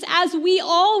Jesus, as we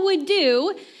all would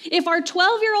do if our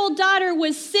 12-year-old daughter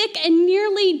was sick and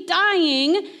nearly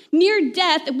dying, near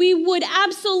death. We would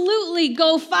absolutely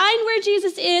go find where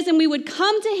Jesus is and we would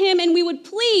come to him and we would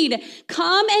plead,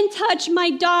 come and touch my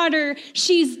daughter,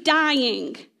 she's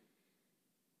dying.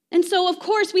 And so, of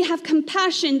course, we have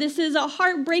compassion. This is a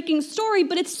heartbreaking story,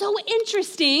 but it's so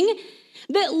interesting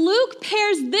that Luke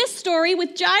pairs this story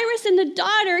with Jairus and the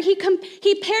daughter. He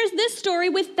pairs this story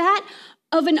with that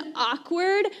of an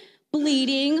awkward,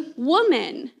 bleeding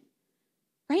woman.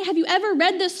 Right? Have you ever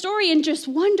read this story and just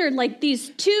wondered, like,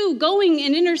 these two going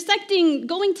and intersecting,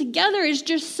 going together is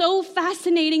just so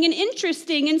fascinating and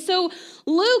interesting. And so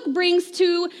Luke brings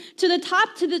to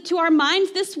our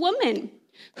minds this woman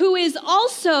who is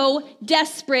also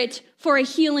desperate for a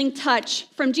healing touch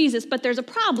from Jesus. But there's a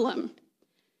problem.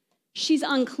 She's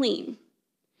unclean.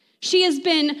 She has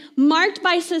been marked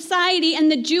by society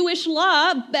and the Jewish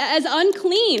law as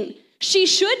unclean. She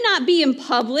should not be in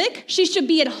public. She should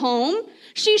be at home.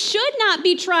 She should not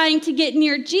be trying to get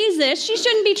near Jesus. She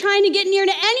shouldn't be trying to get near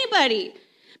to anybody.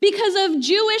 Because of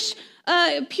Jewish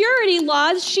purity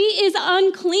laws, she is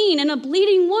unclean, and a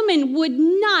bleeding woman would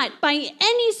not, by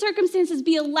any circumstances,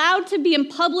 be allowed to be in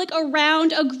public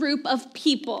around a group of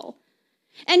people.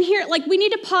 And here, we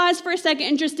need to pause for a second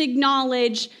and just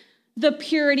acknowledge the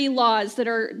purity laws that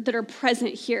are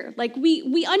present here.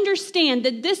 We understand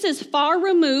that this is far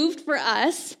removed for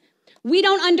us. We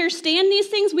don't understand these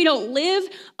things. We don't live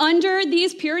under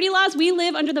these purity laws. We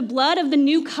live under the blood of the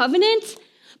new covenant.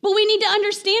 But we need to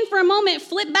understand for a moment,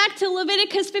 flip back to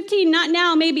Leviticus 15, not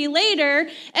now, maybe later,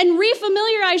 and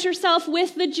refamiliarize yourself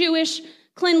with the Jewish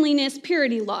cleanliness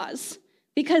purity laws,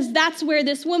 because that's where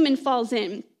this woman falls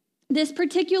in. This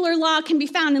particular law can be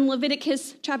found in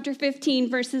Leviticus chapter 15,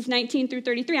 verses 19 through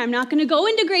 33. I'm not going to go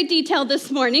into great detail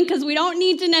this morning because we don't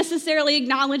need to necessarily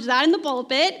acknowledge that in the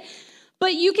pulpit.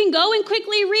 But you can go and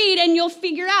quickly read and you'll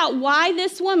figure out why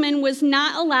this woman was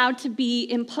not allowed to be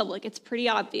in public. It's pretty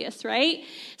obvious, right?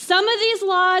 Some of these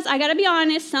laws, I got to be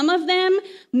honest, some of them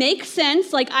make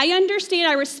sense. I understand,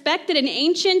 I respect that in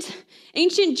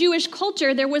ancient Jewish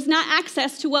culture, there was not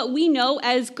access to what we know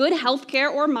as good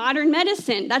healthcare or modern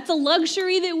medicine. That's a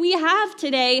luxury that we have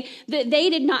today that they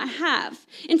did not have.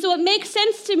 And so it makes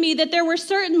sense to me that there were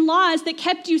certain laws that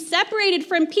kept you separated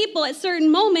from people at certain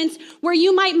moments where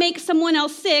you might make someone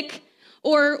else sick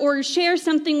or share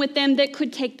something with them that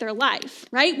could take their life,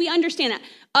 right? We understand that.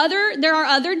 There are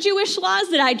other Jewish laws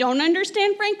that I don't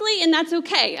understand, frankly, and that's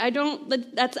okay.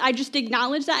 I just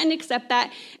acknowledge that and accept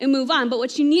that and move on. But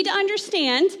what you need to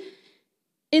understand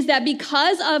is that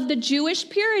because of the Jewish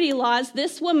purity laws,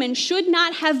 this woman should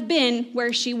not have been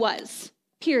where she was,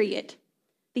 period.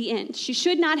 The end. She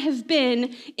should not have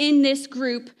been in this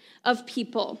group of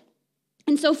people.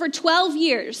 And so for 12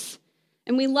 years,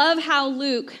 and we love how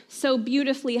Luke so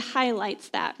beautifully highlights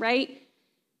that, right?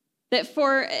 That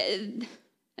for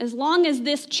as long as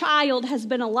this child has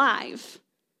been alive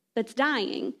that's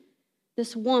dying,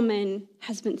 this woman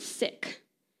has been sick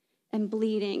and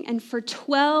bleeding. And for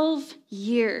 12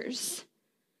 years,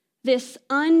 this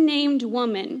unnamed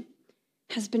woman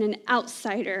has been an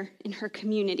outsider in her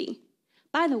community.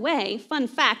 By the way, fun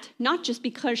fact, not just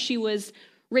because she was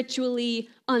ritually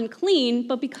unclean,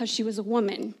 but because she was a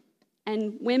woman.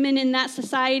 And women in that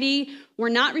society were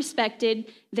not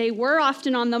respected. They were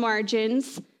often on the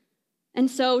margins. And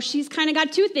so she's kind of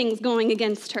got two things going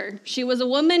against her. She was a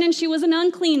woman and she was an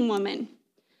unclean woman.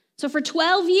 So for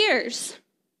 12 years,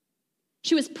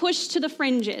 she was pushed to the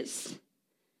fringes.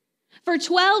 For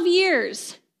 12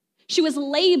 years, she was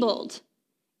labeled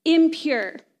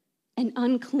impure and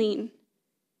unclean.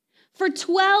 For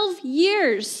 12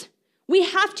 years, we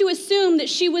have to assume that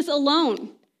she was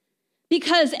alone.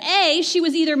 Because A, she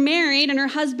was either married and her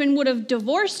husband would have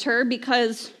divorced her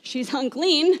because she's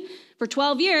unclean for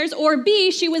 12 years, or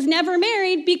B, she was never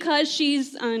married because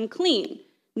she's unclean.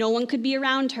 No one could be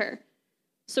around her.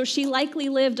 So she likely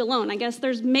lived alone. I guess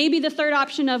there's maybe the third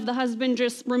option of the husband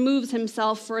just removes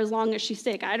himself for as long as she's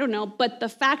sick. I don't know. But the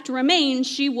fact remains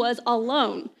she was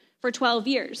alone for 12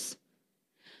 years.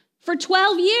 For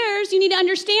 12 years, you need to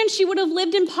understand she would have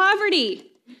lived in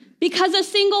poverty because a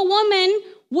single woman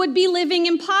would be living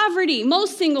in poverty,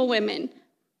 most single women.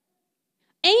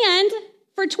 And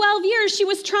for 12 years, she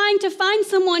was trying to find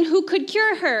someone who could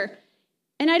cure her.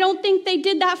 And I don't think they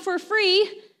did that for free.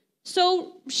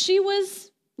 So she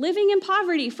was living in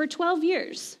poverty for 12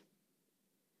 years.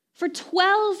 For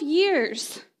 12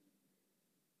 years,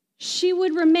 she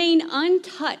would remain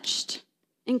untouched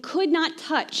and could not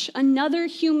touch another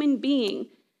human being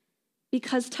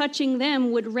because touching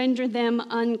them would render them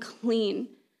unclean.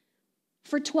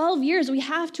 For 12 years, we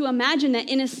have to imagine that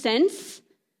in a sense,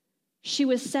 she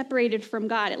was separated from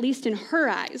God, at least in her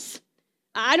eyes.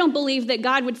 I don't believe that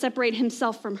God would separate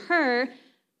himself from her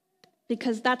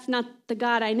because that's not the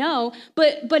God I know.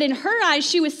 But in her eyes,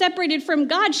 she was separated from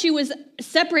God. She was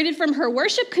separated from her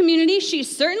worship community. She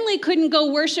certainly couldn't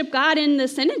go worship God in the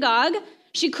synagogue.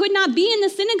 She could not be in the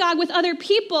synagogue with other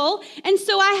people. And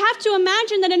so I have to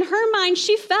imagine that in her mind,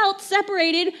 she felt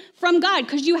separated from God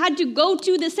because you had to go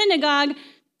to the synagogue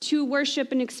to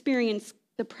worship and experience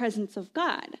the presence of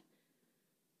God.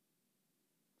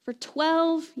 For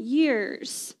 12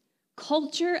 years,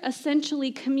 culture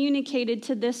essentially communicated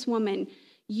to this woman,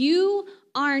 you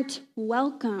aren't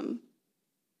welcome.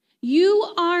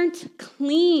 You aren't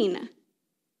clean.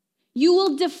 You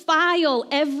will defile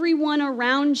everyone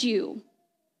around you.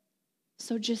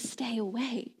 So just stay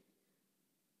away.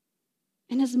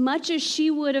 And as much as she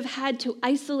would have had to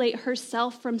isolate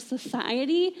herself from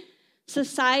society,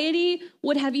 society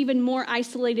would have even more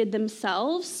isolated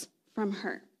themselves from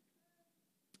her.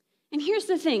 And here's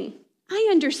the thing. I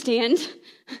understand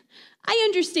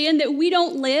that we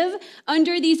don't live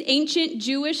under these ancient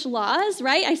Jewish laws,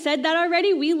 right? I said that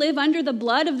already. We live under the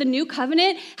blood of the new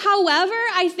covenant. However,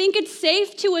 I think it's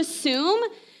safe to assume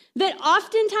that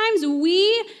oftentimes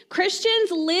we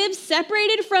Christians live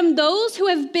separated from those who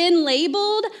have been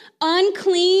labeled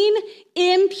unclean,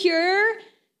 impure,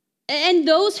 and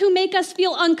those who make us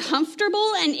feel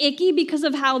uncomfortable and icky because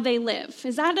of how they live.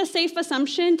 Is that a safe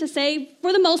assumption to say,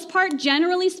 for the most part,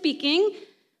 generally speaking,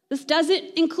 this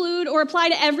doesn't include or apply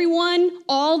to everyone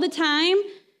all the time?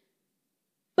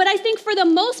 But I think for the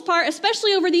most part,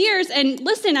 especially over the years, and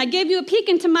listen, I gave you a peek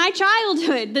into my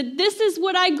childhood, that this is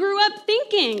what I grew up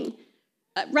thinking,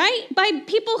 right? By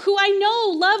people who I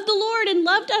know loved the Lord and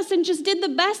loved us and just did the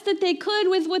best that they could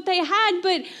with what they had.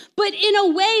 But in a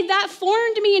way that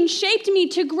formed me and shaped me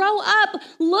to grow up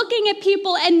looking at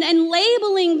people and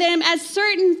labeling them as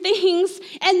certain things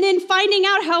and then finding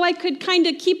out how I could kind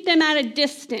of keep them at a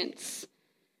distance.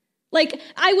 Like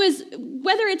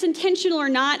whether it's intentional or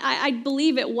not, I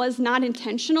believe it was not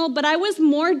intentional, but I was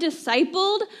more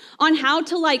discipled on how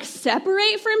to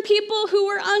separate from people who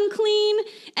were unclean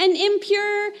and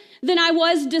impure than I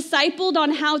was discipled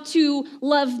on how to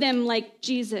love them like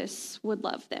Jesus would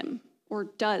love them or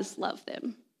does love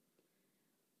them.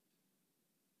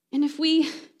 And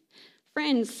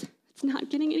friends, it's not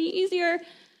getting any easier.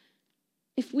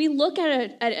 if we look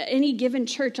at any given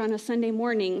church on a Sunday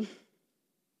morning,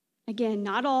 again,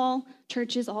 not all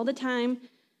churches all the time,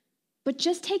 but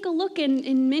just take a look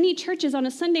in many churches on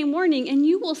a Sunday morning and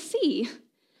you will see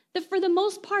that for the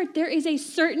most part, there is a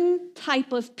certain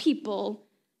type of people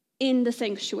in the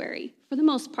sanctuary, for the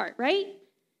most part, right?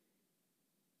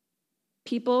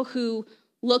 People who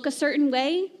look a certain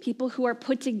way, people who are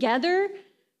put together,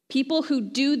 people who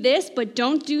do this but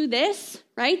don't do this,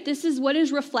 right? This is what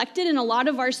is reflected in a lot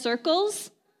of our circles.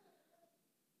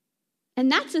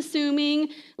 And that's assuming,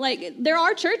 like, there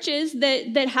are churches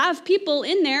that have people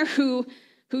in there who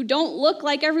don't look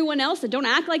like everyone else, that don't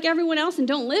act like everyone else, and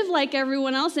don't live like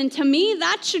everyone else. And to me,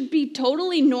 that should be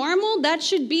totally normal. That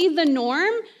should be the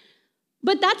norm.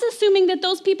 But that's assuming that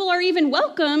those people are even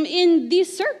welcome in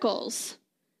these circles.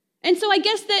 And so I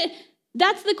guess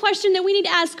that's the question that we need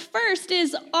to ask first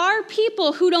is, are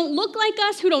people who don't look like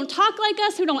us, who don't talk like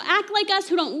us, who don't act like us,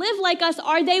 who don't live like us,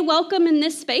 are they welcome in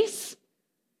this space?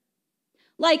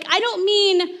 Like, I don't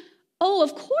mean, oh,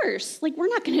 of course, like, we're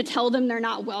not going to tell them they're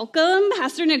not welcome.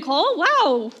 Pastor Nicole,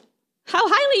 wow, how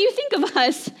highly you think of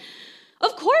us.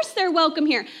 Of course they're welcome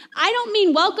here. I don't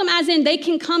mean welcome as in they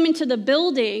can come into the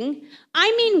building.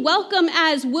 I mean welcome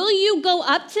as, will you go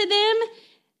up to them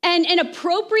and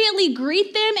appropriately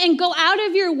greet them and go out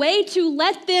of your way to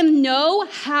let them know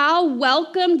how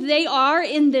welcomed they are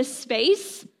in this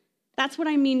space? That's what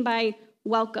I mean by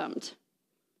welcomed.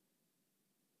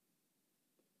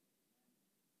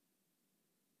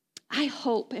 I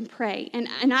hope and pray, and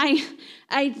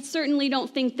I certainly don't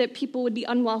think that people would be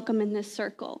unwelcome in this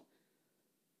circle.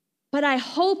 But I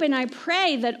hope and I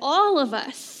pray that all of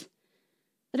us,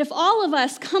 that if all of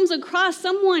us comes across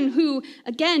someone who,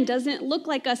 again, doesn't look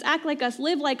like us, act like us,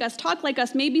 live like us, talk like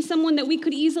us, maybe someone that we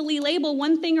could easily label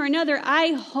one thing or another,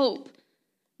 I hope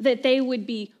that they would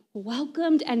be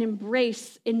welcomed and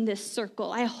embraced in this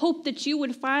circle. I hope that you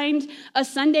would find a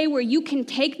Sunday where you can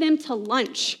take them to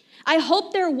lunch. I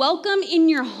hope they're welcome in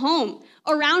your home,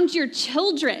 around your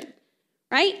children,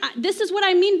 right? This is what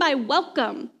I mean by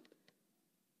welcome.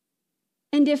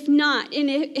 And if not, and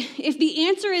if the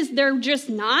answer is they're just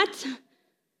not,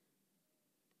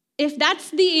 if that's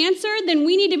the answer, then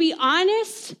we need to be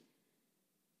honest,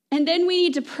 and then we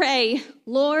need to pray,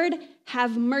 Lord,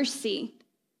 have mercy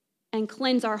and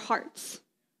cleanse our hearts.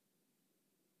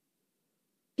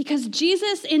 Because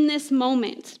Jesus in this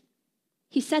moment,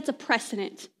 he sets a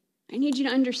precedent. I need you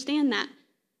to understand that.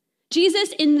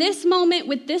 Jesus in this moment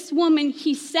with this woman,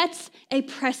 he sets a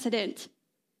precedent.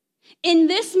 In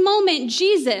this moment,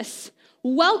 Jesus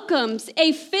welcomes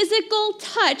a physical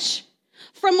touch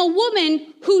from a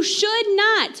woman who should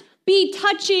not be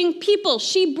touching people.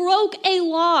 She broke a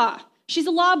law. She's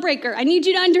a lawbreaker. I need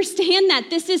you to understand that.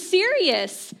 This is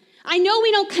serious. I know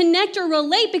we don't connect or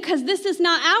relate because this is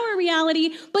not our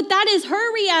reality, but that is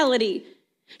her reality.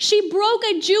 She broke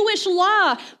a Jewish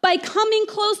law by coming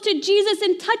close to Jesus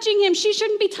and touching him. She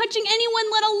shouldn't be touching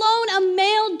anyone, let alone a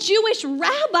male Jewish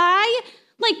rabbi.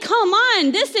 Like, come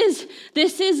on, this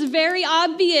is very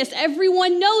obvious.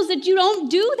 Everyone knows that you don't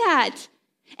do that.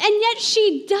 And yet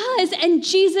she does, and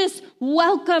Jesus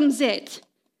welcomes it.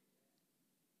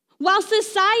 While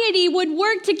society would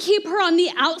work to keep her on the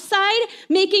outside,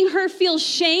 making her feel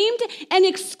shamed and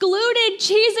excluded,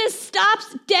 Jesus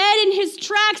stops dead in his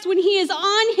tracks when he is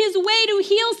on his way to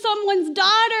heal someone's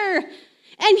daughter.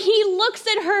 And he looks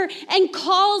at her and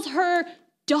calls her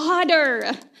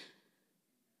daughter.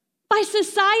 By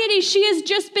society, she has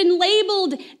just been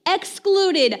labeled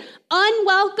excluded,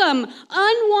 unwelcome,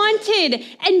 unwanted,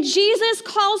 and Jesus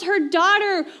calls her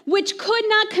daughter, which could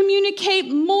not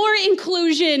communicate more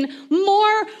inclusion,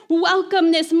 more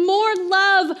welcomeness, more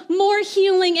love, more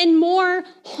healing, and more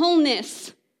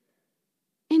wholeness.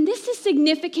 And this is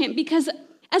significant because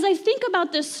as I think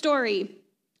about this story,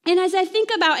 and as I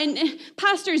think about, and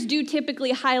pastors do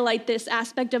typically highlight this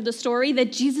aspect of the story,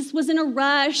 that Jesus was in a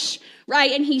rush,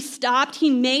 right? And he stopped, he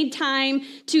made time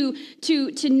to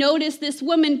notice this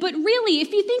woman. But really,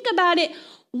 if you think about it,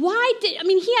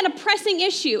 he had a pressing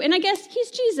issue. And I guess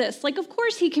he's Jesus. Like, of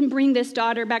course he can bring this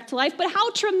daughter back to life. But how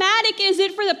traumatic is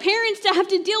it for the parents to have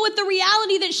to deal with the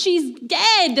reality that she's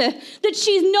dead, that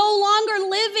she's no longer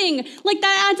living? Like,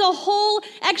 that adds a whole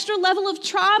extra level of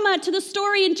trauma to the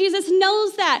story, and Jesus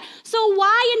knows that. So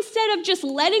why, instead of just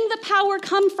letting the power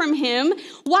come from him,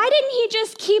 why didn't he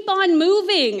just keep on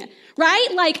moving? right?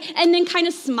 Like, and then kind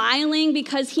of smiling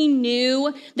because he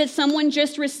knew that someone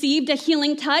just received a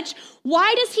healing touch.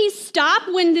 Why does he stop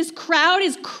when this crowd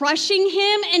is crushing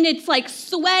him and it's like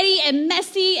sweaty and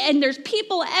messy and there's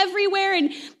people everywhere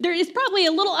and there is probably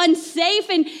a little unsafe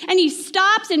and he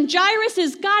stops and Jairus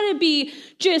has got to be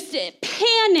just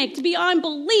panicked beyond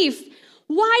belief.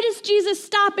 Why does Jesus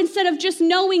stop instead of just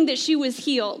knowing that she was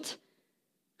healed?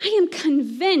 I am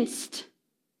convinced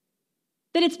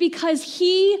that it's because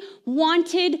he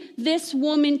wanted this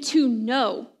woman to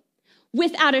know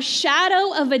without a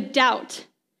shadow of a doubt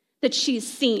that she's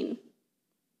seen,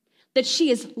 that she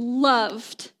is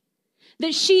loved,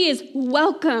 that she is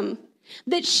welcome,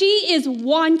 that she is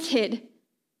wanted,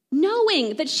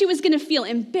 knowing that she was going to feel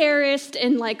embarrassed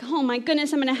and like, oh my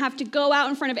goodness, I'm going to have to go out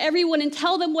in front of everyone and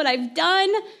tell them what I've done.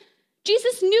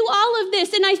 Jesus knew all of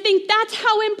this, and I think that's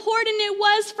how important it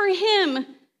was for him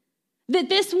that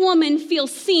this woman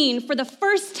feels seen for the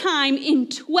first time in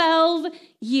 12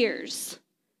 years.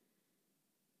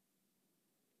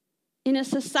 In a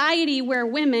society where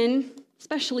women,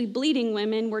 especially bleeding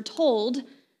women, were told,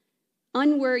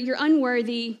 you're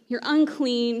unworthy, you're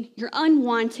unclean, you're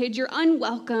unwanted, you're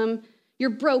unwelcome,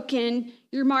 you're broken,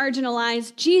 you're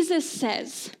marginalized, Jesus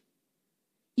says,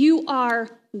 you are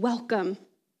welcome.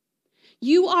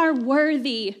 You are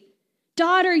worthy.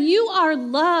 Daughter, you are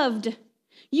loved.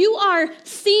 You are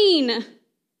seen.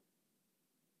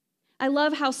 I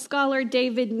love how scholar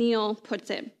David Neal puts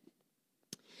it.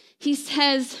 He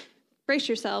says, brace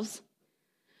yourselves,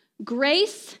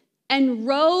 grace and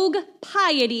rogue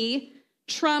piety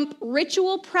trump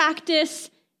ritual practice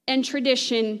and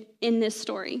tradition in this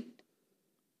story.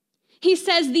 He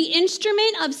says the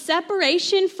instruments of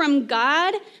separation from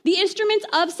God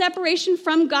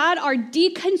are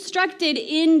deconstructed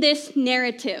in this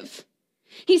narrative.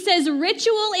 He says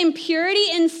ritual impurity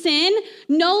and sin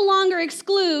no longer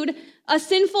exclude a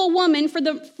sinful woman from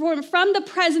the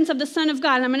presence of the Son of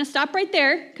God. And I'm going to stop right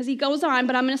there because he goes on,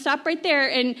 but I'm going to stop right there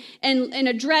and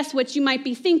address what you might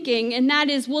be thinking. And that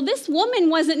is, well, this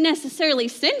woman wasn't necessarily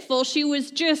sinful. She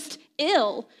was just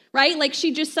ill, right? Like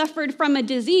she just suffered from a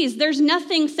disease. There's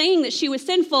nothing saying that she was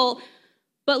sinful.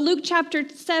 But Luke chapter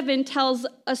 7 tells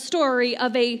a story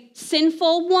of a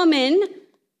sinful woman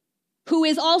who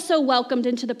is also welcomed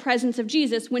into the presence of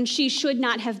Jesus when she should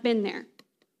not have been there.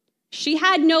 She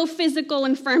had no physical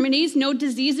infirmities, no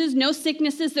diseases, no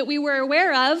sicknesses that we were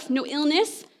aware of, no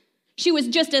illness. She was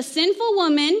just a sinful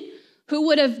woman who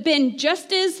would have been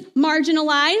just as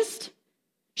marginalized.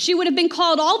 She would have been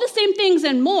called all the same things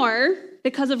and more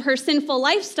because of her sinful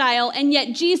lifestyle, and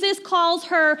yet Jesus calls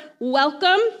her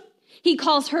welcome. He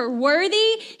calls her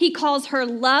worthy. He calls her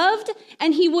loved,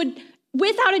 and he would,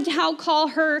 without a doubt, call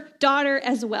her daughter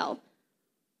as well.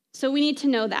 So we need to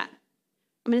know that.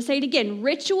 I'm going to say it again.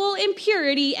 Ritual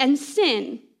impurity and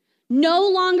sin no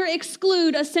longer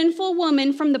exclude a sinful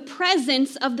woman from the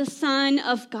presence of the Son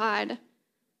of God.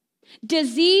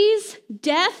 Disease,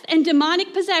 death, and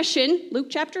demonic possession, Luke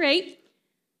chapter 8,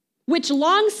 which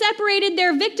long separated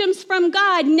their victims from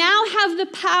God, now have the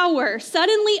power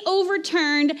suddenly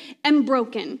overturned and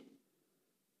broken.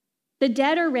 The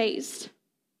dead are raised,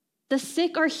 the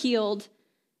sick are healed,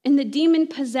 and the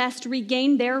demon-possessed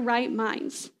regain their right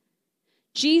minds.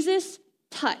 Jesus'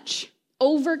 touch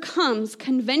overcomes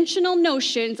conventional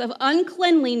notions of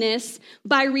uncleanliness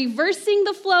by reversing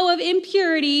the flow of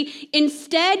impurity,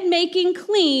 instead making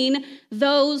clean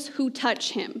those who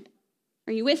touch him.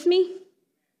 Are you with me?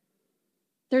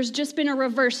 There's just been a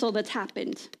reversal that's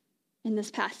happened in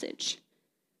this passage.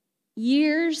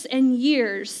 Years and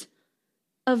years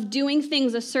of doing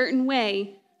things a certain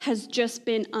way has just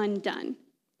been undone.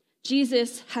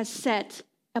 Jesus has set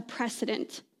a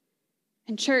precedent.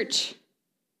 And church,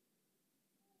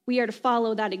 we are to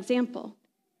follow that example,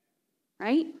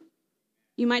 right?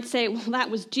 You might say, well, that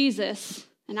was Jesus,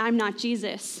 and I'm not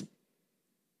Jesus.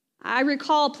 I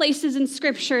recall places in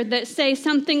Scripture that say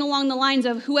something along the lines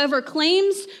of, whoever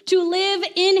claims to live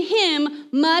in him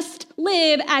must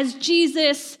live as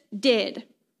Jesus did.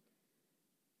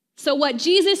 So what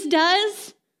Jesus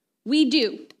does, we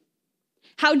do.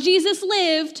 How Jesus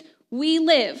lived, we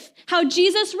live. How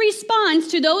Jesus responds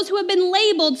to those who have been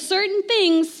labeled certain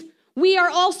things, we are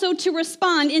also to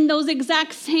respond in those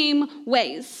exact same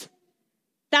ways.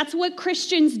 That's what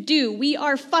Christians do. We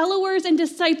are followers and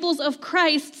disciples of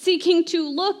Christ, seeking to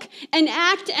look and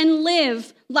act and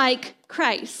live like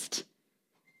Christ.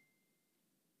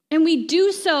 And we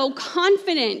do so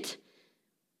confident.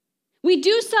 We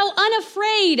do so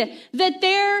unafraid that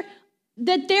their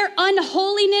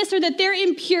unholiness or that their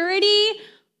impurity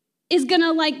is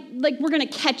gonna like we're gonna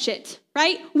catch it,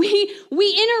 right? We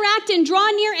interact and draw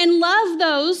near and love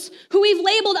those who we've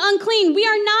labeled unclean. We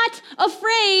are not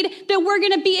afraid that we're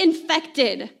gonna be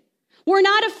infected. We're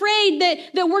not afraid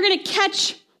that we're gonna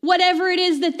catch whatever it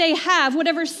is that they have,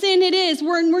 whatever sin it is.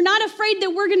 We're not afraid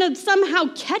that we're gonna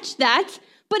somehow catch that,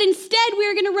 but instead we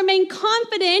are gonna remain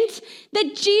confident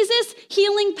that Jesus'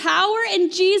 healing power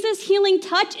and Jesus' healing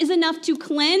touch is enough to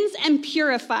cleanse and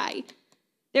purify.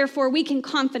 Therefore, we can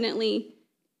confidently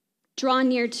draw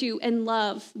near to and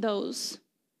love those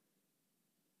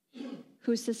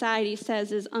who society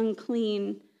says is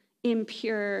unclean,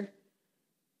 impure,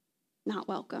 not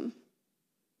welcome.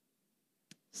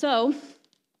 So,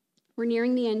 we're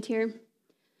nearing the end here.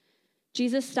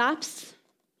 Jesus stops.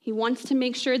 He wants to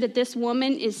make sure that this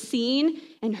woman is seen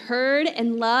and heard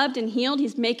and loved and healed.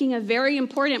 He's making a very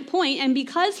important point. And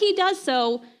because he does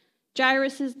so,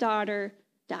 Jairus' daughter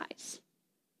dies.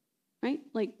 Right?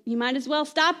 Like, you might as well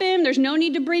stop him. There's no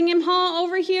need to bring him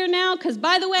over here now. Because,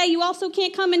 by the way, you also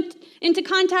can't come into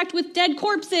contact with dead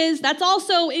corpses. That's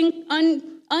also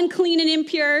unclean and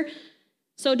impure.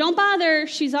 So don't bother.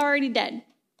 She's already dead.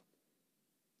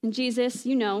 And Jesus,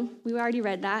 we already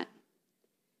read that.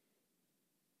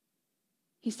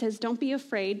 He says, don't be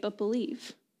afraid, but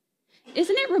believe.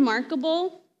 Isn't it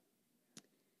remarkable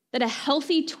that a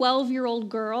healthy 12-year-old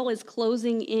girl is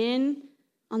closing in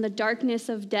on the darkness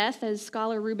of death, as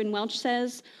scholar Reuben Welch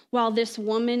says, while this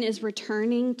woman is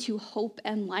returning to hope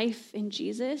and life in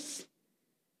Jesus?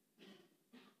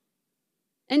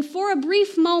 And for a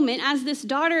brief moment, as this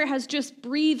daughter has just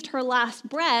breathed her last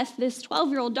breath, this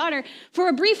 12-year-old daughter, for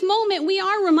a brief moment, we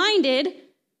are reminded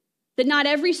that not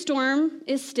every storm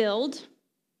is stilled,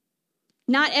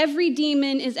 not every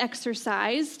demon is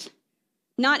exorcised,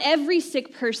 not every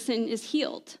sick person is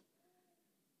healed.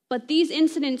 But these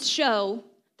incidents show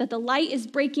that the light is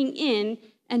breaking in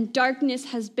and darkness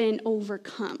has been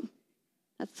overcome.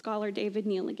 That's scholar David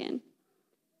Neal again.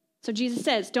 So Jesus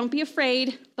says, don't be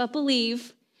afraid, but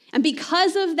believe. And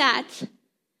because of that,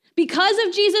 because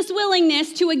of Jesus'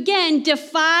 willingness to again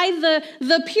defy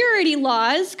the purity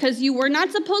laws, because you were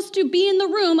not supposed to be in the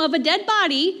room of a dead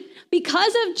body,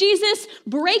 because of Jesus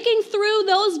breaking through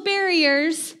those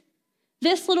barriers,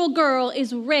 this little girl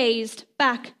is raised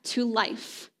back to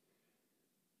life.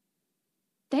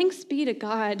 Thanks be to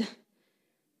God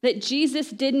that Jesus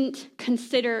didn't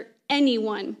consider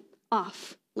anyone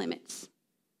off limits.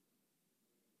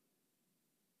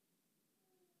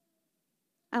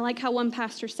 I like how one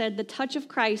pastor said, the touch of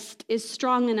Christ is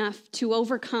strong enough to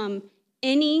overcome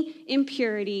any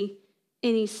impurity,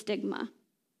 any stigma.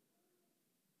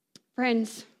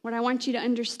 Friends, what I want you to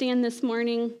understand this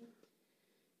morning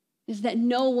is that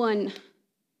no one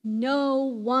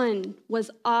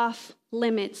was off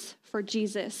limits for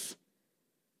Jesus.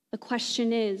 The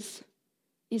question is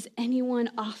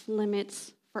anyone off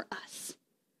limits for us?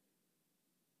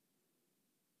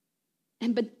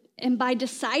 And by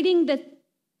deciding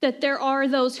that there are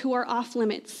those who are off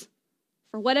limits,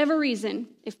 for whatever reason,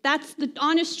 if that's the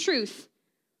honest truth,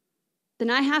 then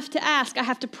I have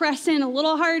to press in a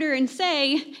little harder and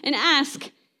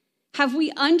ask, have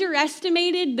we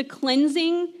underestimated the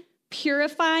cleansing,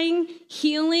 purifying,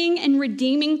 healing, and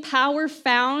redeeming power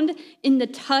found in the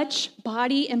touch,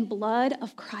 body, and blood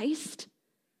of Christ?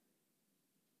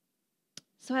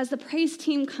 So as the praise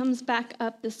team comes back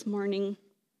up this morning,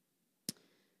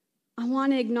 I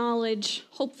want to acknowledge,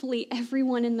 hopefully,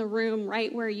 everyone in the room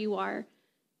right where you are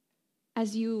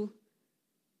as you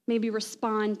maybe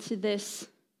respond to this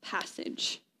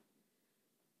passage.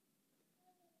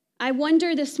 I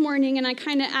wonder this morning, and I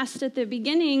kind of asked at the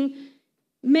beginning,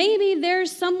 maybe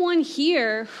there's someone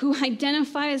here who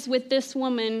identifies with this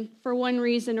woman for one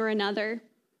reason or another,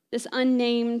 this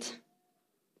unnamed,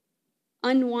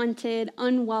 unwanted,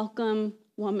 unwelcome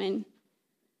woman.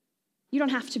 You don't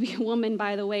have to be a woman,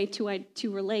 by the way,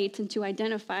 to relate and to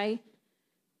identify.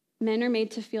 Men are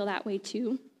made to feel that way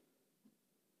too.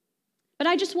 But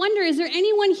I just wonder, is there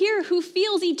anyone here who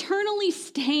feels eternally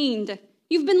stained?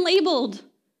 You've been labeled.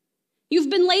 You've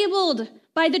been labeled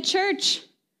by the church,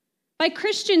 by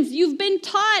Christians. You've been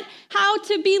taught how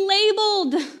to be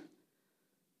labeled.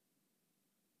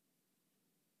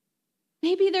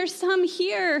 Maybe there's some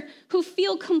here who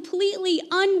feel completely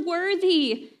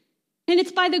unworthy. And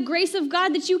it's by the grace of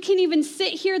God that you can even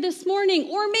sit here this morning.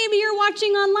 Or maybe you're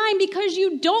watching online because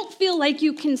you don't feel like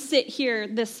you can sit here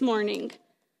this morning.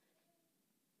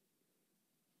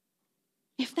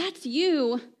 If that's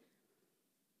you,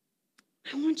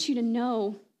 I want you to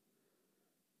know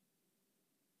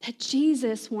that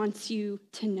Jesus wants you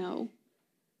to know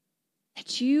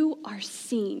that you are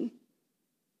seen.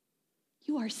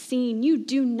 You are seen. You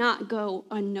do not go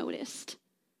unnoticed.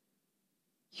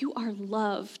 You are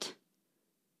loved.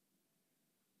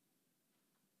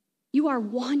 You are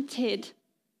wanted.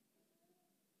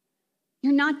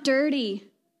 You're not dirty.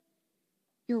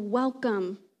 You're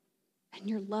welcome and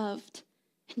you're loved.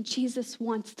 And Jesus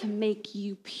wants to make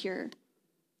you pure.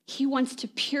 He wants to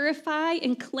purify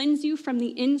and cleanse you from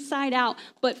the inside out.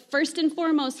 But first and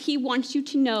foremost, he wants you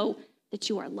to know that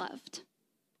you are loved.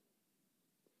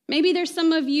 Maybe there's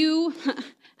some of you,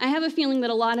 I have a feeling that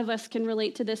a lot of us can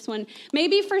relate to this one.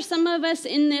 Maybe for some of us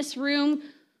in this room,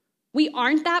 we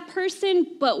aren't that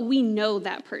person, but we know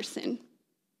that person.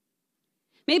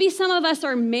 Maybe some of us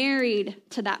are married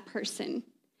to that person.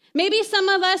 Maybe some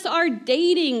of us are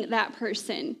dating that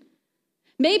person.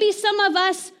 Maybe some of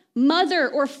us mother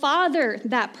or father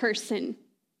that person.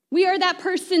 We are that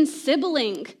person's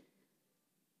sibling.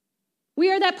 We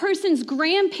are that person's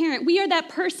grandparent. We are that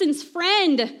person's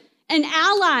friend and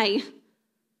ally.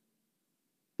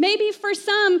 Maybe for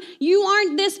some, you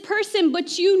aren't this person,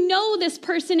 but you know this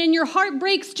person and your heart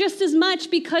breaks just as much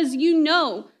because you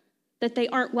know that they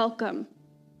aren't welcome,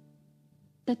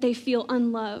 that they feel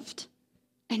unloved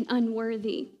and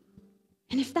unworthy.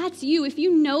 And if that's you, if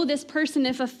you know this person,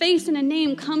 if a face and a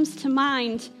name comes to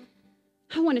mind,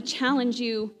 I want to challenge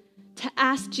you to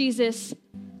ask Jesus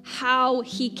how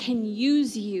he can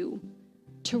use you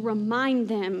to remind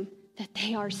them that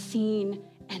they are seen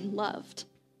and loved.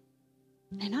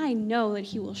 And I know that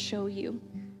he will show you.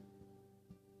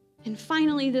 And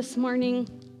finally this morning,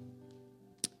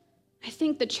 I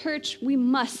think the church, we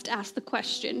must ask the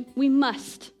question. We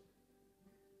must.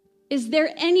 Is there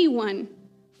anyone,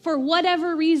 for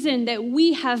whatever reason, that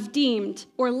we have deemed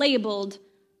or labeled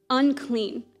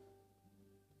unclean,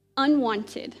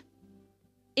 unwanted,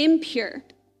 impure,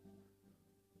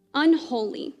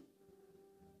 unholy?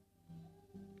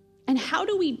 And how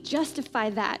do we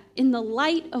justify that in the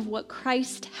light of what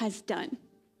Christ has done?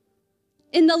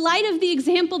 In the light of the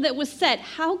example that was set,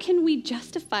 how can we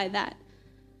justify that?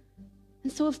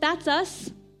 And so if that's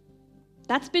us,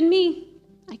 that's been me.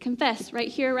 I confess right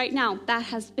here, right now, that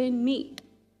has been me.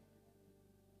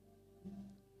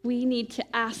 We need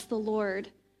to ask the Lord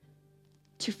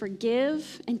to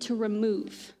forgive and to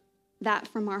remove that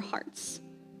from our hearts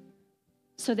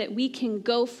so that we can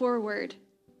go forward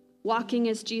walking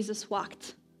as Jesus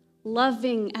walked,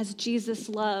 loving as Jesus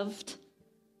loved,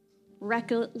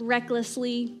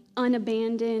 recklessly,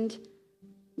 unabandoned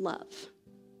love.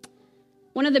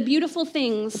 One of the beautiful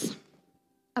things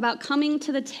about coming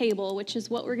to the table, which is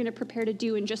what we're going to prepare to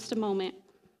do in just a moment,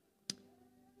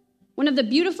 one of the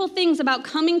beautiful things about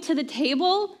coming to the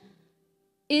table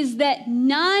is that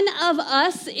none of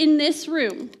us in this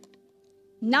room,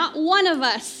 not one of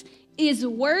us, is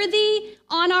worthy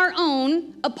on our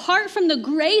own, apart from the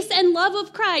grace and love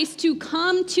of Christ, to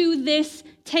come to this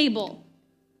table.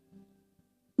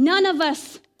 None of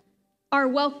us are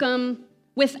welcome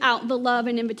without the love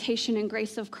and invitation and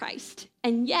grace of Christ.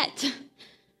 And yet,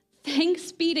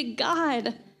 thanks be to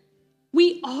God,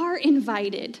 we are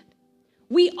invited.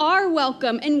 We are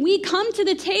welcome, and we come to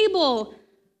the table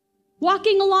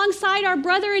walking alongside our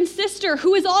brother and sister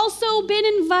who has also been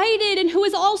invited and who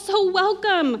is also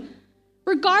welcome,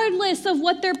 regardless of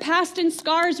what their past and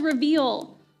scars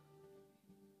reveal.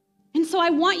 And so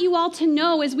I want you all to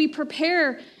know as we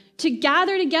prepare to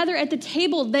gather together at the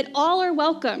table that all are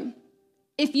welcome.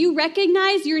 If you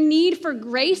recognize your need for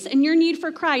grace and your need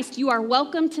for Christ, you are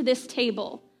welcome to this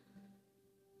table.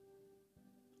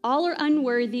 All are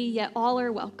unworthy, yet all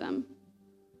are welcome.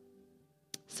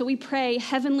 So we pray,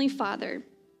 Heavenly Father,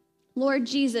 Lord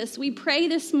Jesus, we pray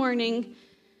this morning,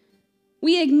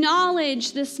 we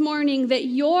acknowledge this morning that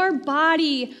your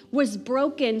body was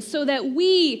broken so that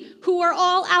we, who are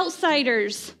all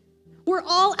outsiders, we're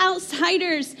all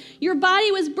outsiders. Your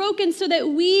body was broken so that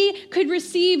we could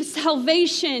receive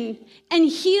salvation and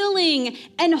healing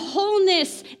and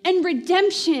wholeness and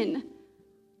redemption.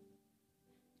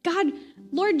 God,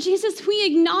 Lord Jesus, we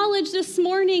acknowledge this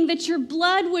morning that your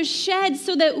blood was shed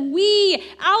so that we,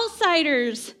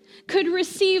 outsiders, could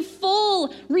receive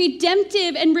full,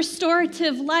 redemptive, and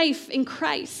restorative life in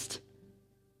Christ.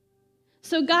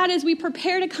 So God, as we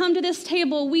prepare to come to this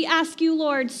table, we ask you,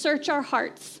 Lord, search our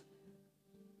hearts.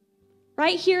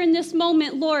 Right here in this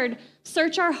moment, Lord,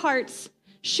 search our hearts.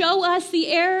 Show us the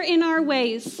error in our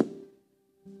ways.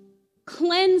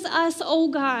 Cleanse us, O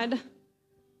God.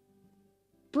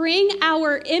 Bring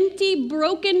our empty,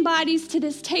 broken bodies to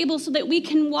this table so that we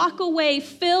can walk away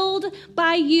filled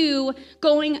by you,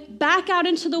 going back out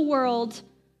into the world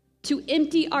to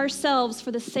empty ourselves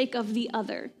for the sake of the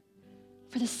other,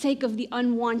 for the sake of the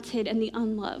unwanted and the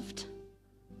unloved.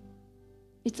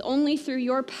 It's only through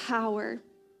your power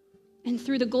and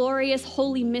through the glorious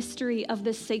holy mystery of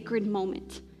this sacred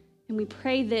moment. And we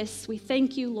pray this. We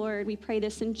thank you, Lord. We pray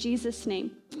this in Jesus'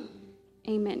 name.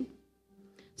 Amen.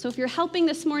 So if you're helping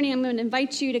this morning, I'm going to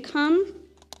invite you to come.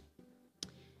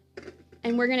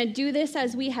 And we're going to do this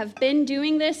as we have been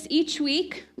doing this each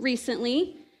week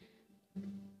recently,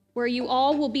 where you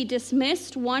all will be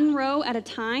dismissed one row at a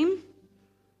time.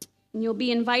 And you'll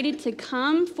be invited to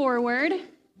come forward.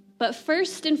 But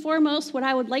first and foremost, what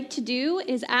I would like to do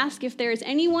is ask if there is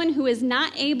anyone who is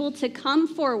not able to come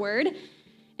forward.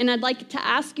 And I'd like to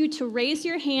ask you to raise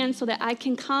your hand so that I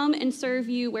can come and serve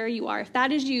you where you are. If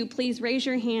that is you, please raise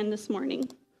your hand this morning.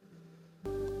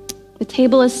 The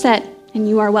table is set, and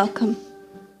you are welcome.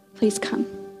 Please come.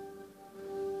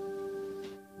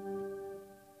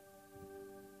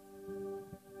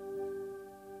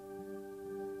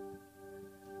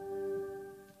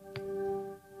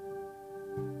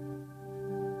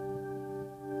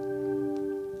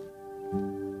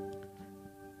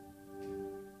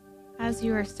 As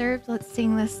you are served, let's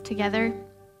sing this together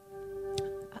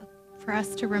for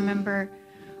us to remember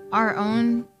our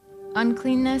own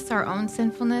uncleanness, our own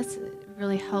sinfulness. It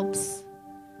really helps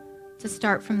to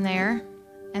start from there,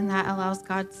 and that allows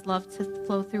God's love to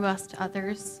flow through us to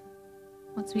others.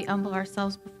 Once we humble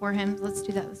ourselves before Him, let's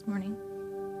do that this morning.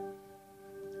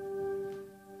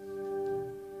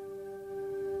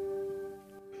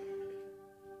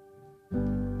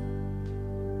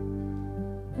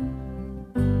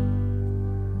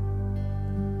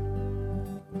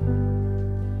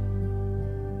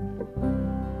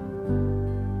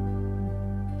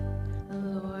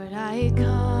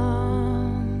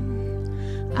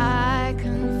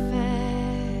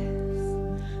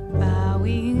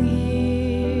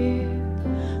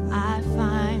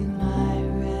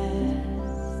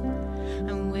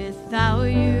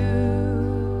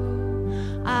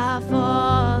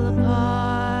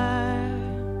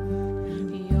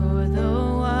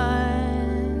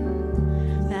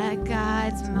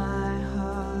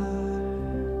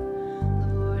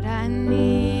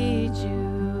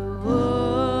 Oh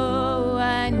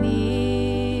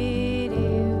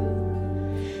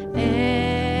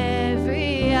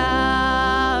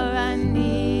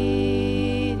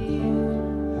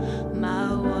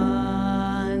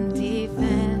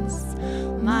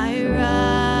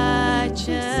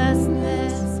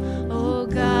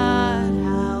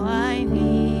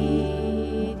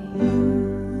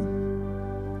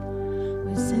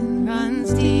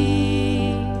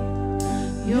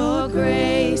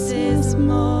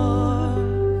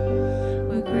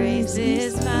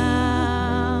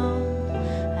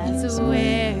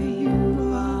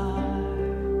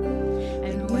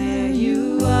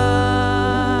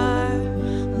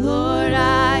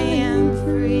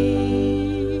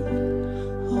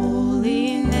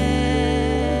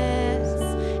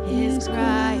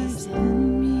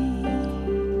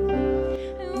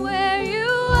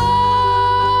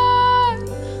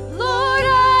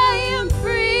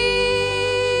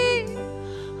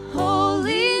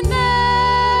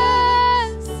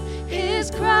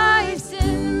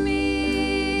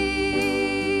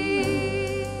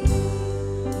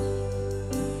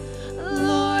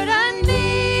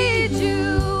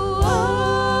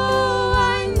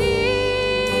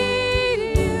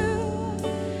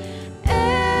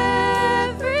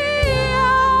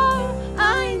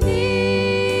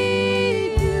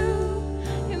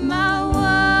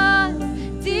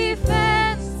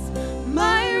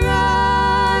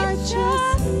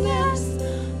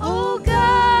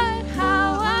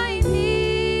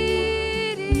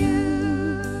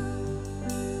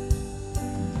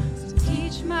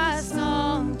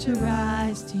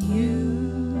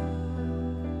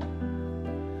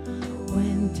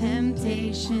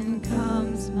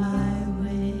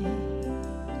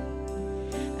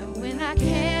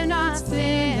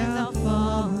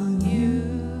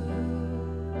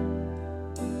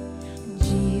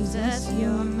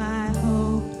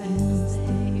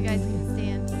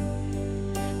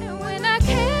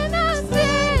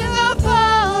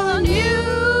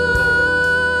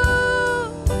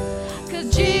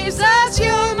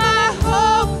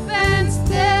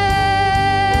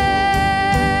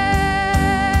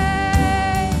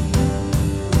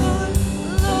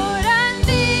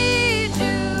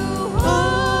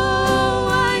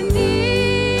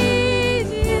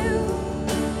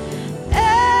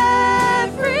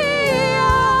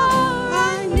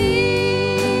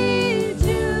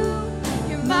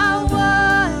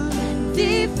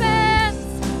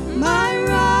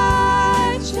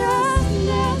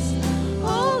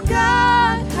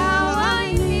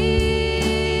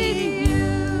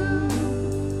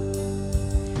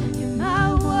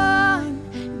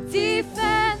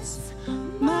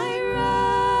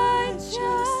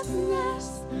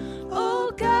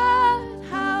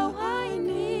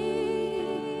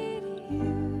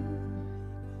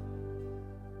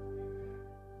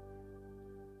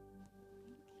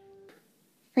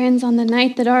Friends, on the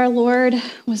night that our Lord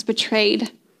was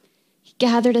betrayed, he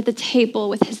gathered at the table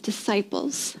with his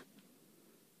disciples.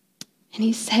 And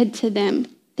he said to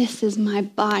them, "This is my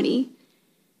body,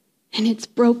 and it's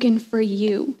broken for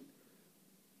you.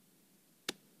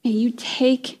 May you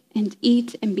take and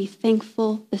eat and be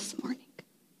thankful this morning."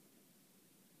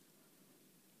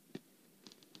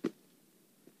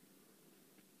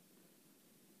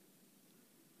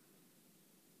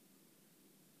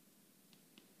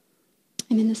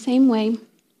 And in the same way,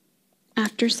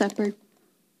 after supper,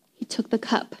 he took the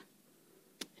cup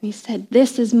and he said,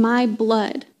 "This is my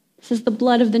blood. This is the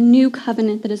blood of the new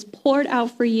covenant that is poured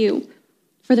out for you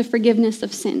for the forgiveness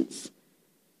of sins.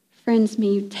 Friends, may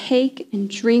you take and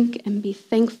drink and be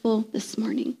thankful this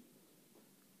morning."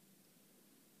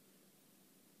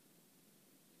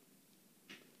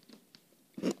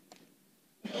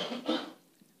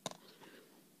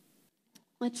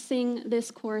 Let's sing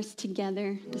this chorus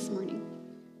together this morning.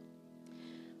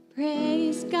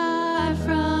 Praise God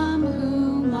from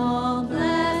whom all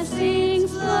blessings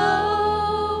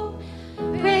flow.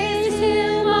 Praise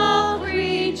him, all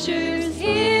creatures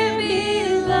here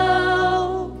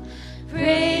below.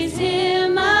 Praise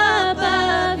him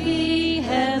above the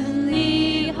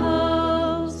heavenly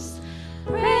hosts.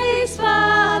 Praise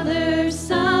Father,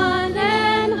 Son,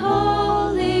 and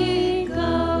Holy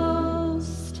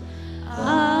Ghost.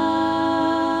 Amen.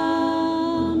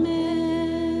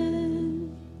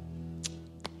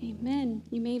 Amen.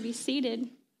 You may be seated.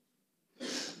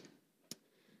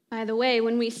 By the way,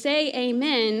 when we say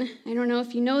amen, I don't know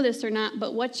if you know this or not,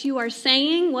 but what you are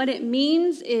saying, what it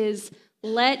means is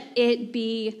let it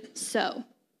be so.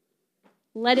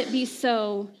 Let it be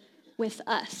so with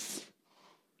us.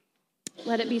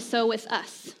 Let it be so with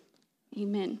us.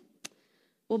 Amen.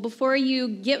 Well, before you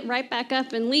get right back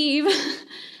up and leave,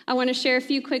 I want to share a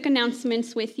few quick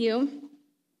announcements with you.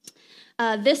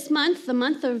 This month, the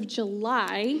month of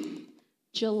July,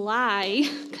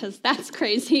 because that's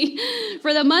crazy.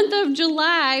 For the month of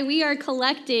July, we are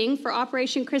collecting for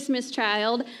Operation Christmas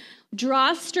Child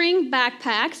drawstring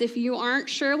backpacks. If you aren't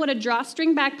sure what a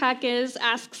drawstring backpack is,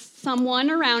 ask someone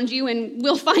around you and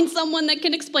we'll find someone that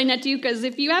can explain that to you, because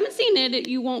if you haven't seen it,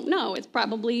 you won't know. It's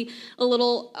probably a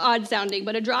little odd sounding,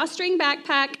 but a drawstring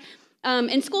backpack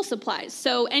and school supplies.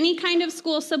 So any kind of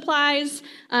school supplies,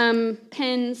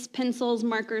 pens, pencils,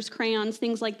 markers, crayons,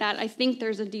 things like that. I think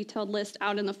there's a detailed list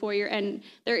out in the foyer, and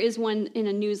there is one in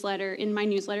a newsletter, in my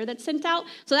newsletter that's sent out.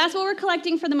 So that's what we're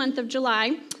collecting for the month of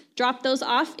July. Drop those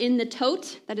off in the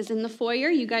tote that is in the foyer.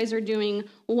 You guys are doing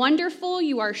wonderful.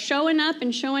 You are showing up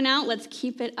and showing out. Let's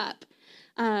keep it up.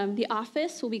 The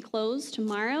office will be closed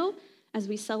tomorrow as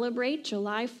we celebrate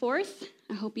July 4th.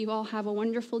 I hope you all have a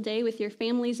wonderful day with your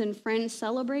families and friends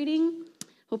celebrating.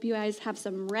 Hope you guys have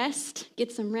some rest,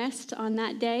 get some rest on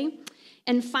that day.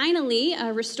 And finally,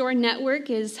 Restore Network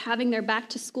is having their back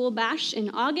to school bash in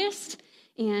August,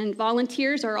 and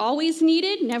volunteers are always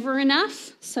needed, never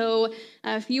enough. So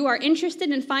if you are interested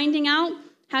in finding out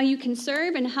how you can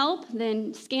serve and help,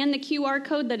 then scan the QR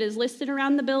code that is listed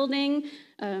around the building,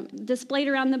 displayed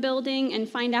around the building, and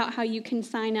find out how you can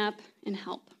sign up and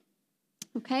help.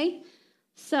 Okay?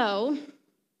 So, I'm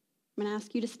going to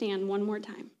ask you to stand one more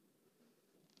time.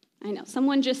 I know,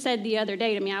 someone just said the other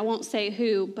day to me, I won't say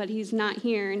who, but he's not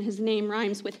here, and his name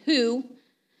rhymes with who.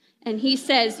 And he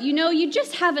says, you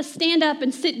just have us stand up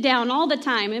and sit down all the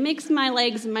time. It makes my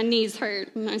legs and my knees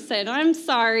hurt. And I said, I'm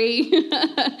sorry.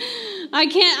 I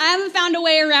haven't found a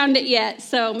way around it yet.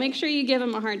 So make sure you give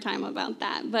him a hard time about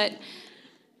that. But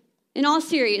in all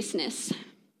seriousness,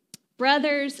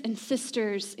 brothers and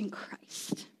sisters in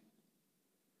Christ,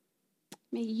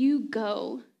 may you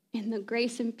go in the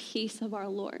grace and peace of our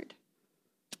Lord.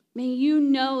 May you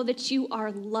know that you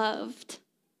are loved.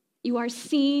 You are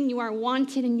seen, you are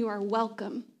wanted, and you are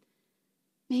welcome.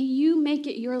 May you make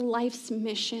it your life's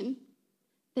mission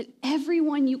that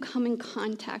everyone you come in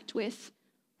contact with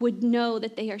would know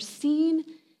that they are seen,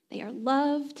 they are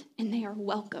loved, and they are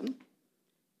welcome.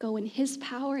 Go in his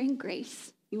power and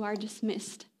grace. You are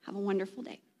dismissed. Have a wonderful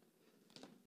day.